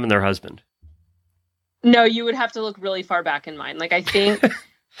picture of them and their husband. No, you would have to look really far back in mine. Like I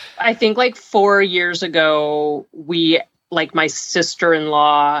think like 4 years ago, my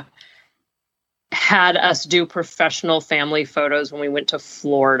sister-in-law had us do professional family photos when we went to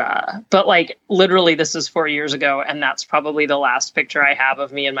Florida. But like literally this is 4 years ago, and that's probably the last picture I have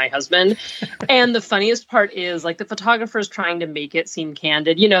of me and my husband. And the funniest part is like the photographer's trying to make it seem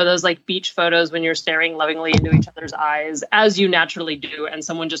candid. You know, those like beach photos when you're staring lovingly into each other's eyes, as you naturally do, and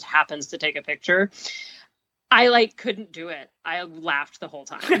someone just happens to take a picture. I like couldn't do it. I laughed the whole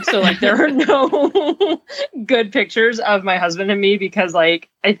time. So like there are no good pictures of my husband and me, because like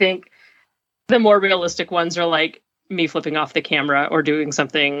I think the more realistic ones are like me flipping off the camera or doing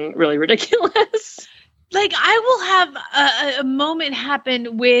something really ridiculous. Like I will have a moment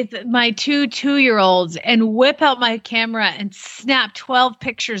happen with my two-year-olds and whip out my camera and snap 12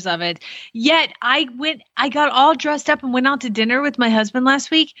 pictures of it. Yet I got all dressed up and went out to dinner with my husband last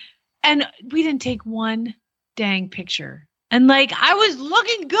week, and we didn't take one dang picture. And like I was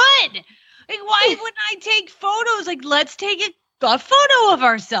looking good. Like why wouldn't I take photos? Like let's take a photo of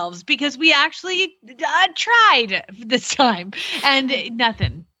ourselves, because we actually tried this time, and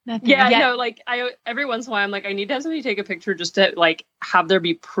nothing. Yeah, no, like I every once in a while I'm like, I need to have somebody take a picture just to like have there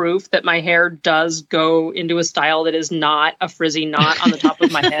be proof that my hair does go into a style that is not a frizzy knot on the top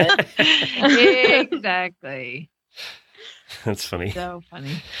of my head. Exactly. That's funny. So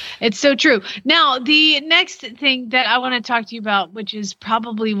funny. It's so true. Now, the next thing that I want to talk to you about, which is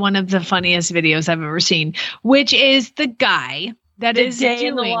probably one of the funniest videos I've ever seen, which is the guy that is day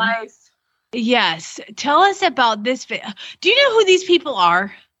in the life. Yes. Tell us about this video. Do you know who these people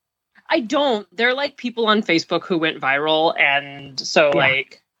are? I don't. They're like people on Facebook who went viral, and so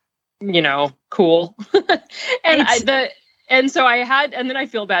like, you know, cool. And so I had, and then I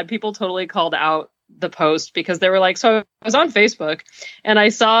feel bad. People totally called out the post because they were like, so I was on Facebook and I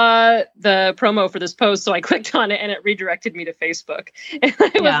saw the promo for this post, so I clicked on it and it redirected me to Facebook. And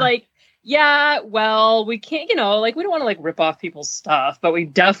I was like, yeah, well, we can't, you know, like we don't want to like rip off people's stuff, but we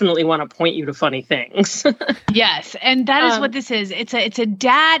definitely want to point you to funny things. Yes, and that is what this is. It's a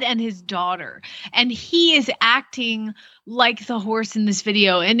dad and his daughter, and he is acting like the horse in this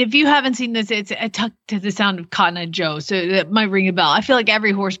video. And if you haven't seen this, it's a Tuck to the Sound of Cotton Eye Joe, so that might ring a bell. I feel like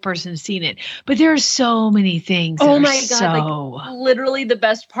every horse person has seen it, but there are so many things. Oh my God, like literally the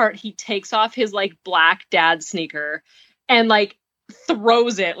best part, he takes off his like black dad sneaker and like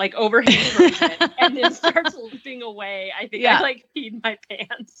throws it like overhand throws it and then starts leaping away. I think I like peed my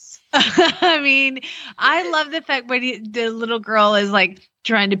pants. I mean, I love the fact when the little girl is like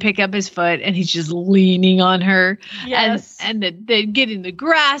trying to pick up his foot and he's just leaning on her. Yes. And the getting the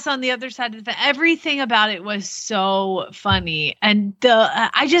grass on the other side of the everything about it was so funny. And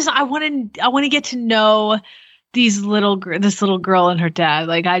I want to get to know this little girl and her dad.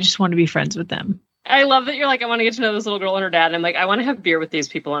 Like I just want to be friends with them. I love that you're like, I want to get to know this little girl and her dad. And I'm like, I want to have beer with these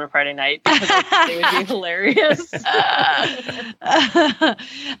people on a Friday night because I think they would be hilarious.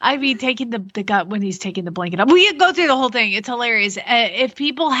 I mean, taking the gut when he's taking the blanket off. We go through the whole thing. It's hilarious. If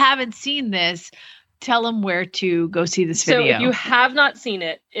people haven't seen this, tell them where to go see this video. So if you have not seen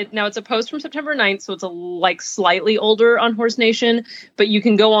it, now it's a post from September 9th, so it's like slightly older on Horse Nation, but you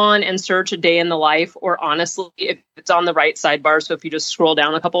can go on and search a day in the life, or honestly, if it's on the right sidebar, so if you just scroll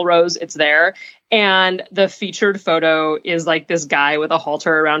down a couple rows, it's there. And the featured photo is like this guy with a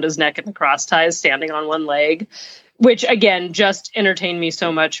halter around his neck and the cross ties standing on one leg, which again, just entertained me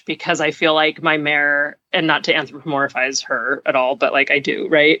so much because I feel like my mare, and not to anthropomorphize her at all, but like I do,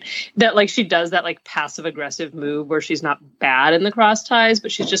 right? That like she does that like passive aggressive move where she's not bad in the cross ties,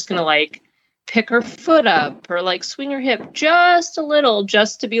 but she's just going to like pick her foot up or like swing her hip just a little,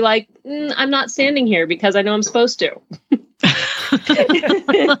 just to be like, I'm not standing here because I know I'm supposed to.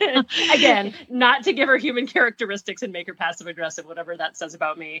 Again, not to give her human characteristics and make her passive aggressive, whatever that says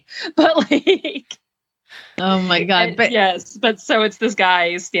about me, but like, Oh my God. But so it's this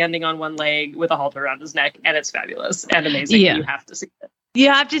guy standing on one leg with a halter around his neck, and it's fabulous and amazing. Yeah. You have to see it. You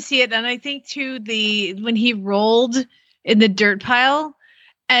have to see it. And I think too, when he rolled in the dirt pile,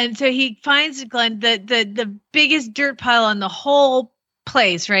 and so he finds Glenn the biggest dirt pile on the whole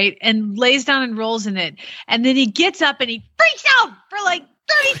place, right? And lays down and rolls in it. And then he gets up and he freaks out for like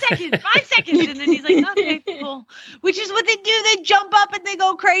 30 seconds, 5 seconds. And then he's like, okay, cool. Which is what they do. They jump up and they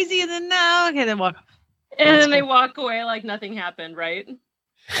go crazy. And then, they walk up. And then they walk away like nothing happened, right?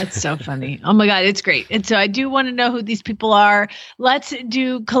 That's so funny. Oh my God, it's great. And so I do want to know who these people are. Let's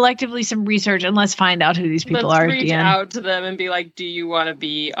do collectively some research and let's find out who these people are. Let's reach out to them and be like, do you want to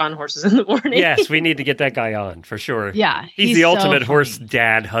be on Horses in the Morning? Yes, we need to get that guy on for sure. Yeah. He's the ultimate horse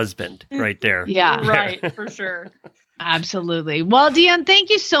dad husband right there. Yeah. Right, for sure. Absolutely. Well, Deanne, thank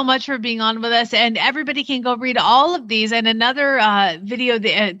you so much for being on with us. And everybody can go read all of these. And another video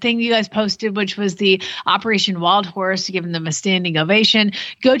thing you guys posted, which was the Operation Wild Horse, giving them a standing ovation.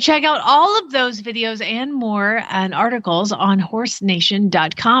 Go check out all of those videos and more and articles on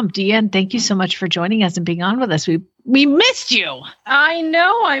horsenation.com. Deanne, thank you so much for joining us and being on with us. We missed you. I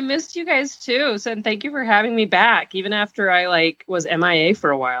know. I missed you guys too. So thank you for having me back, even after I was MIA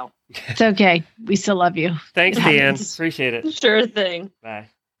for a while. It's okay. We still love you. Thanks, Deanne. Appreciate it. Sure thing. Bye.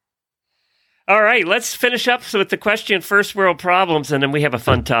 All right, let's finish up with the question first world problems, and then we have a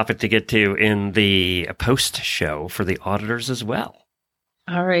fun topic to get to in the post show for the auditors as well.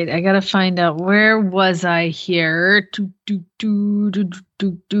 All right, I got to find out, where was I here? Okay.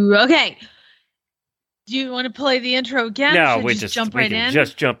 Do you want to play the intro again? No, we just jump right in.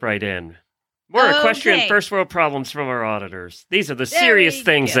 Just jump right in. More equestrian first world problems from our auditors. These are the serious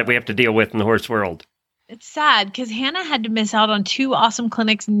things that we have to deal with in the horse world. It's sad because Hannah had to miss out on 2 awesome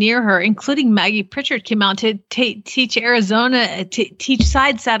clinics near her, including Maggie Pritchard came out to teach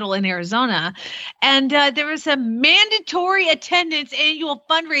side saddle in Arizona. And there was a mandatory attendance annual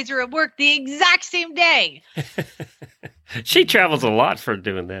fundraiser at work the exact same day. She travels a lot for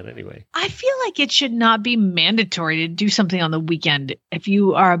doing that anyway. I feel like it should not be mandatory to do something on the weekend. If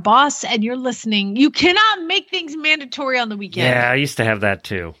you are a boss and you're listening, you cannot make things mandatory on the weekend. Yeah, I used to have that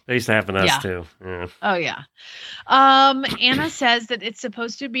too. That used to happen to us too. Yeah. Oh, yeah. Anna says that it's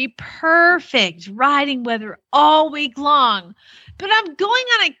supposed to be perfect riding weather all week long, but I'm going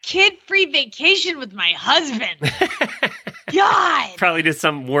on a kid-free vacation with my husband. God. Probably to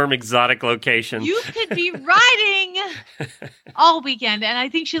some warm, exotic location. You could be riding all weekend, and I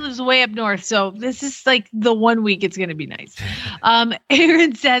think she lives way up north, so this is like the 1 week it's going to be nice.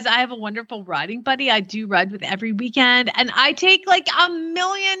 Aaron says, I have a wonderful riding buddy I do ride with every weekend, and I take like a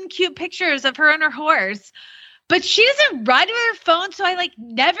million cute pictures of her and her horse. But she doesn't ride with her phone, so I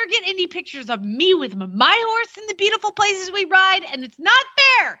never get any pictures of me with my horse in the beautiful places we ride, and it's not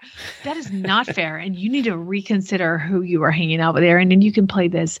fair. That is not fair, and you need to reconsider who you are hanging out with, Erin, and you can play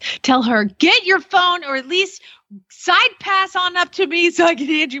this. Tell her, get your phone, or at least side pass on up to me so I can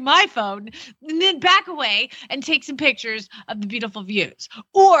hand you my phone, and then back away and take some pictures of the beautiful views.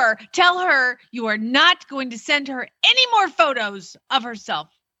 Or tell her you are not going to send her any more photos of herself.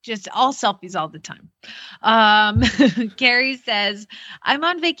 Just all selfies all the time. Carrie says, I'm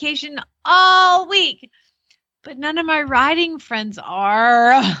on vacation all week, but none of my riding friends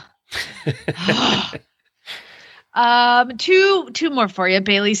are. Two more for you.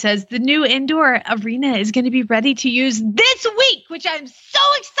 Bailey says, the new indoor arena is going to be ready to use this week, which I'm so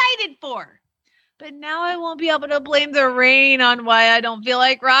excited for. But now I won't be able to blame the rain on why I don't feel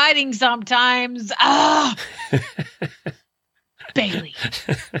like riding sometimes. Bailey,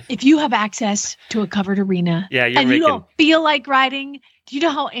 if you have access to a covered arena and you don't feel like riding, do you know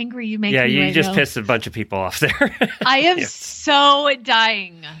how angry you make me? Yeah, you right just now? pissed a bunch of people off there. I am so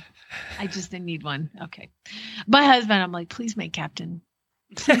dying. I just need one. Okay. My husband, I'm like, please make captain.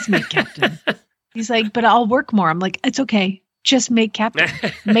 Please make captain. He's like, but I'll work more. I'm like, it's okay. Just make captain.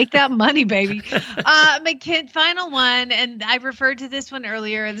 Make that money, baby. Final one, and I referred to this one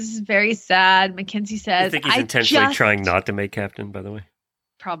earlier. This is very sad. Mackenzie says, I think he's intentionally trying not to make captain, by the way.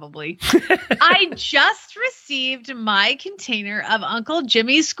 Probably. I just received my container of Uncle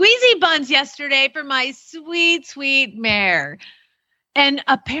Jimmy's squeezy buns yesterday for my sweet, sweet mare. And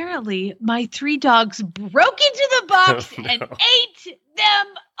apparently my 3 dogs broke into the box and ate them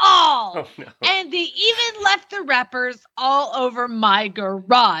all. Oh, no. And they even left the wrappers all over my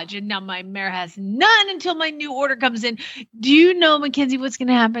garage. And now my mare has none until my new order comes in. Do you know, Mackenzie, what's going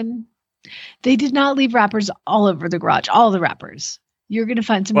to happen? They did not leave wrappers all over the garage, all the wrappers. You're going to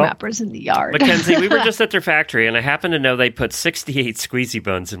find some wrappers in the yard. Mackenzie, we were just at their factory, and I happen to know they put 68 squeezy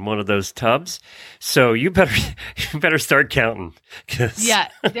buns in one of those tubs. So you better start counting. Yeah,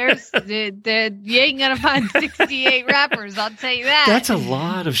 you ain't going to find 68 wrappers. I'll tell you that. That's a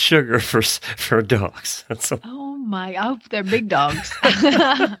lot of sugar for dogs. Oh my! I hope they're big dogs.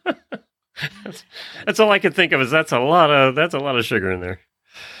 That's all I could think of. That's a lot of sugar in there.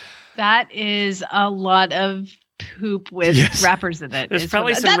 That is a lot of poop with wrappers in it. There's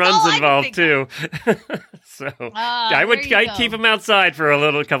probably some runs involved too. So I'd keep them outside for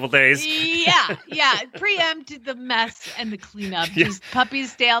a couple days. Yeah. Preempt the mess and the cleanup. Just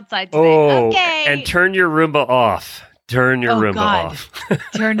puppies stay outside today. Oh, okay. And turn your Roomba off. Turn your Roomba off.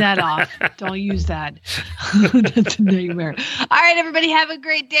 Turn that off. Don't use that. That's a nightmare. All right, everybody, have a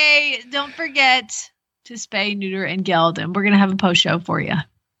great day. Don't forget to spay, neuter, and geld. And we're going to have a post show for you.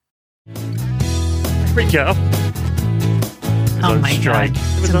 There we go. Oh my God.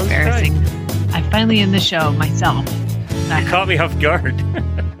 It's embarrassing. I finally end the show myself. You caught me off guard.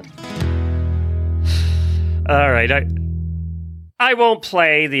 All right. I won't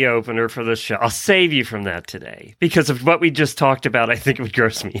play the opener for the show. I'll save you from that today because of what we just talked about. I think it would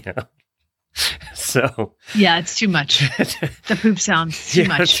gross me out. So yeah, it's too much. The poop sounds too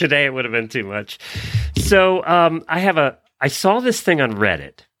much. Today it would have been too much. So I saw this thing on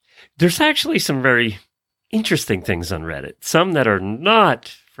Reddit. There's actually some very interesting things on Reddit. Some that are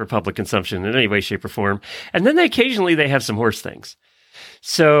not for public consumption in any way, shape, or form. And then occasionally they have some horse things.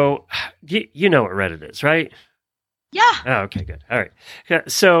 So you know what Reddit is, right? Yeah. Oh, okay, good. All right.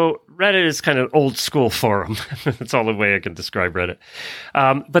 So Reddit is kind of old school forum. That's all the way I can describe Reddit.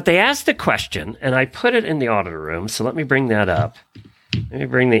 But they asked a question, and I put it in the auditor room. So let me bring that up. Let me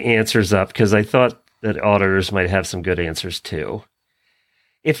bring the answers up because I thought that auditors might have some good answers too.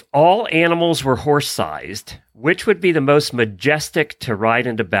 If all animals were horse-sized, which would be the most majestic to ride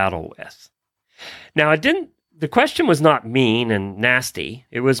into battle with? Now, the question was not mean and nasty.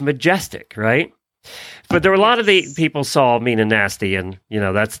 It was majestic, right? But there were a lot of the people saw mean and nasty, and,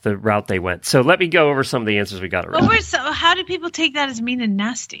 that's the route they went. So let me go over some of the answers we got around. So how do people take that as mean and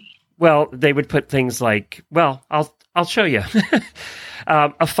nasty? Well, they would put things like, I'll show you.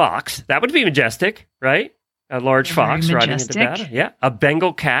 A fox, that would be majestic, right? A large fox riding into battle. Yeah. A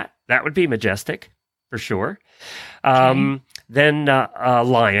Bengal cat. That would be majestic for sure. Then a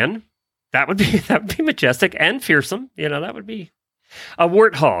lion. That would be majestic and fearsome. That would be a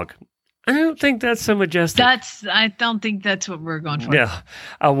warthog. I don't think that's so majestic. I don't think that's what we're going for. Yeah.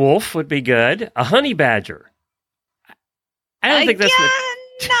 A wolf would be good. A honey badger. I don't think that's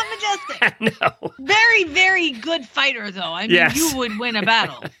not majestic. No. Very, very good fighter, though. I mean, you would win a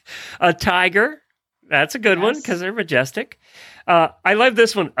battle. A tiger. That's a good one because they're majestic. I love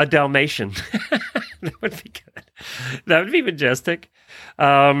this one, a Dalmatian. That would be good. That would be majestic.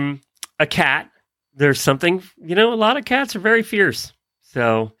 A cat. There's something, a lot of cats are very fierce.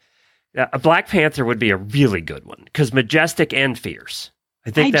 So a Black Panther would be a really good one because majestic and fierce.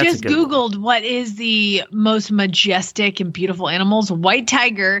 I just Googled what is the most majestic and beautiful animals. White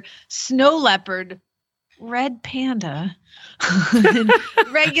tiger, snow leopard, red panda,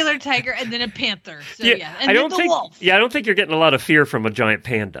 regular tiger, and then a panther. So and I don't think wolf. I don't think you're getting a lot of fear from a giant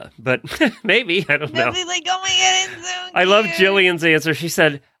panda, but maybe I don't know. Like, oh my God, it's so cute. I love Jillian's answer. She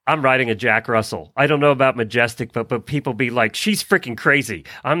said, "I'm riding a Jack Russell. I don't know about majestic, but people be like, she's freaking crazy.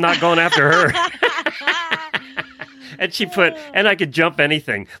 I'm not going after her." And she put, and I could jump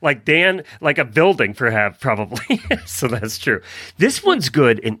anything, like a building, perhaps, probably. So that's true. This one's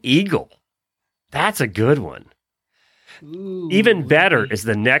good, an eagle. That's a good one. Ooh. Even better is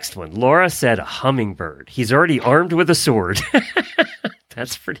the next one. Laura said a hummingbird. He's already armed with a sword.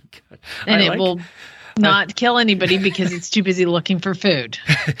 That's pretty good. And it will not kill anybody because it's too busy looking for food.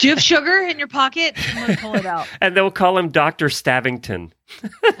 Do you have sugar in your pocket? I'm going to pull it out. And they'll call him Dr. Stabbington.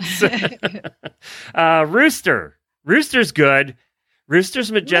 Rooster. Rooster's good.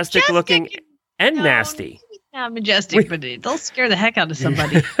 Rooster's majestic looking and nasty. Not majestic, but they'll scare the heck out of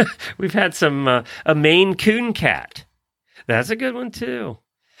somebody. We've had some, a Maine Coon cat. That's a good one, too.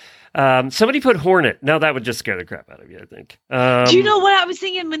 Somebody put hornet. No, that would just scare the crap out of you, I think. Do you know what I was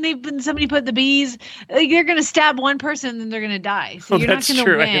thinking when somebody put the bees? Like, they're going to stab one person and then they're going to die. So you're not going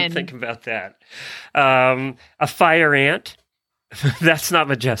to win. I didn't think about that. A fire ant. That's not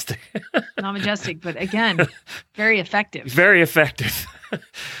majestic. Not majestic, but again, very effective. Very effective.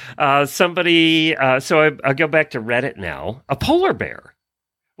 So I'll go back to Reddit now. A polar bear.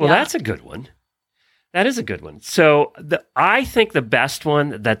 Well, that's a good one. That is a good one. So I think the best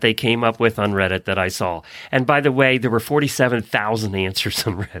one that they came up with on Reddit that I saw, and by the way, there were 47,000 answers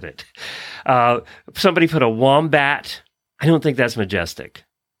on Reddit. Somebody put a wombat. I don't think that's majestic.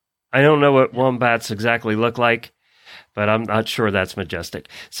 I don't know what wombats exactly look like, but I'm not sure that's majestic.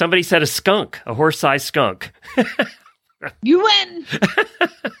 Somebody said a skunk, a horse-sized skunk. You win.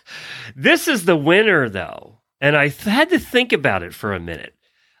 This is the winner, though, and I had to think about it for a minute.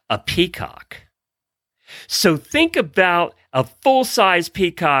 A peacock. So think about a full-size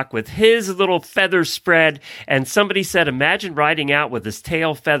peacock with his little feathers spread, and somebody said, imagine riding out with his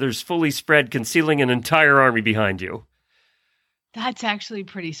tail feathers fully spread, concealing an entire army behind you. That's actually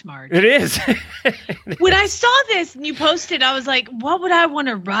pretty smart. It is. When I saw this and you posted, I was like, what would I want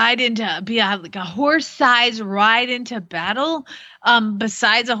to ride into? Be like a horse-sized ride into battle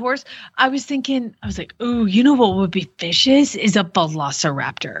besides a horse? I was like, ooh, you know what would be vicious is a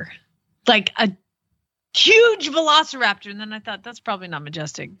velociraptor. Like a huge velociraptor. And then I thought, that's probably not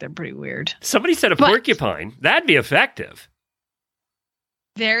majestic. They're pretty weird. Somebody said a porcupine. That'd be effective.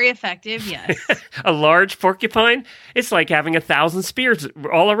 Very effective, yes. A large porcupine? It's like having 1,000 spears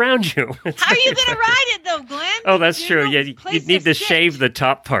all around you. How are you going to ride it, though, Glenn? Oh, that's true. Yeah, you'd need to shave the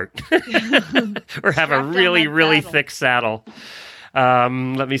top part. Or have a really, really thick saddle.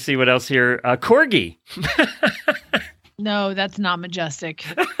 Let me see what else here. Corgi. No, that's not majestic.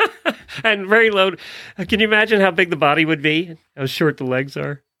 And very low. Can you imagine how big the body would be? How short the legs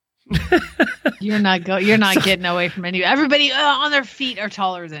are? You're not getting away from any. Everybody on their feet are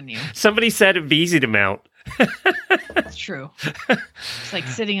taller than you. Somebody said it'd be easy to mount. That's true. It's like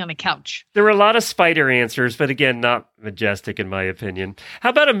sitting on a couch. There were a lot of spider answers, but again, not majestic in my opinion. How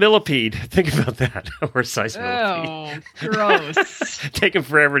about a millipede? Think about that. A horse-sized millipede. Oh, gross. Take them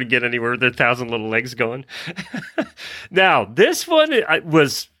forever to get anywhere with their 1,000 little legs going. Now, this one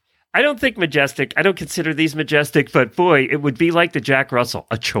was... I don't think majestic. I don't consider these majestic, but boy, it would be like the Jack Russell,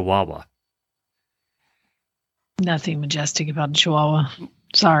 a Chihuahua. Nothing majestic about a Chihuahua.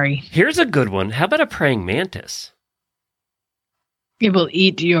 Sorry. Here's a good one. How about a praying mantis? It will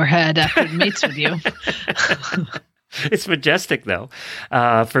eat your head after it mates with you. It's majestic, though,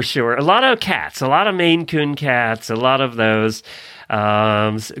 for sure. A lot of cats, a lot of Maine Coon cats, a lot of those.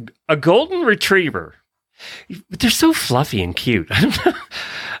 A golden retriever. But they're so fluffy and cute. I don't know.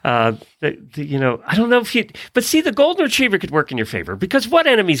 I don't know if you... But see, the golden retriever could work in your favor, because what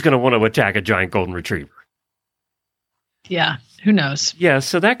enemy's going to want to attack a giant golden retriever? Yeah, who knows? Yeah,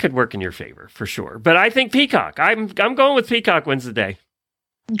 so that could work in your favor, for sure. But I think peacock. I'm going with peacock wins the day.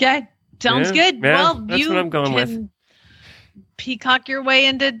 Okay, sounds good. Yeah, well, that's what I'm going with. Peacock your way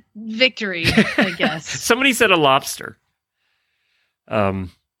into victory, I guess. Somebody said a lobster.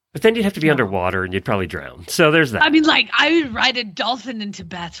 But then you'd have to be underwater and you'd probably drown. So there's that. I mean, like, I would ride a dolphin into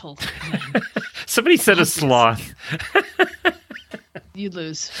battle. Somebody said a sloth. You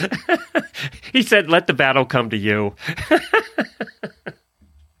lose. He said, let the battle come to you.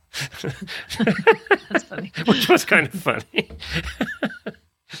 That's funny. Which was kind of funny.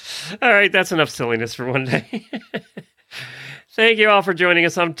 All right, that's enough silliness for one day. Thank you all for joining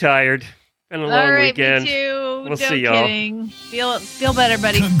us. I'm tired. Been a long weekend. Me too. We'll see y'all. Kidding. Feel better,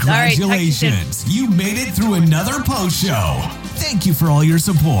 buddy. Congratulations. You made it through another post show. Thank you for all your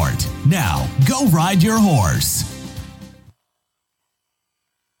support. Now, go ride your horse.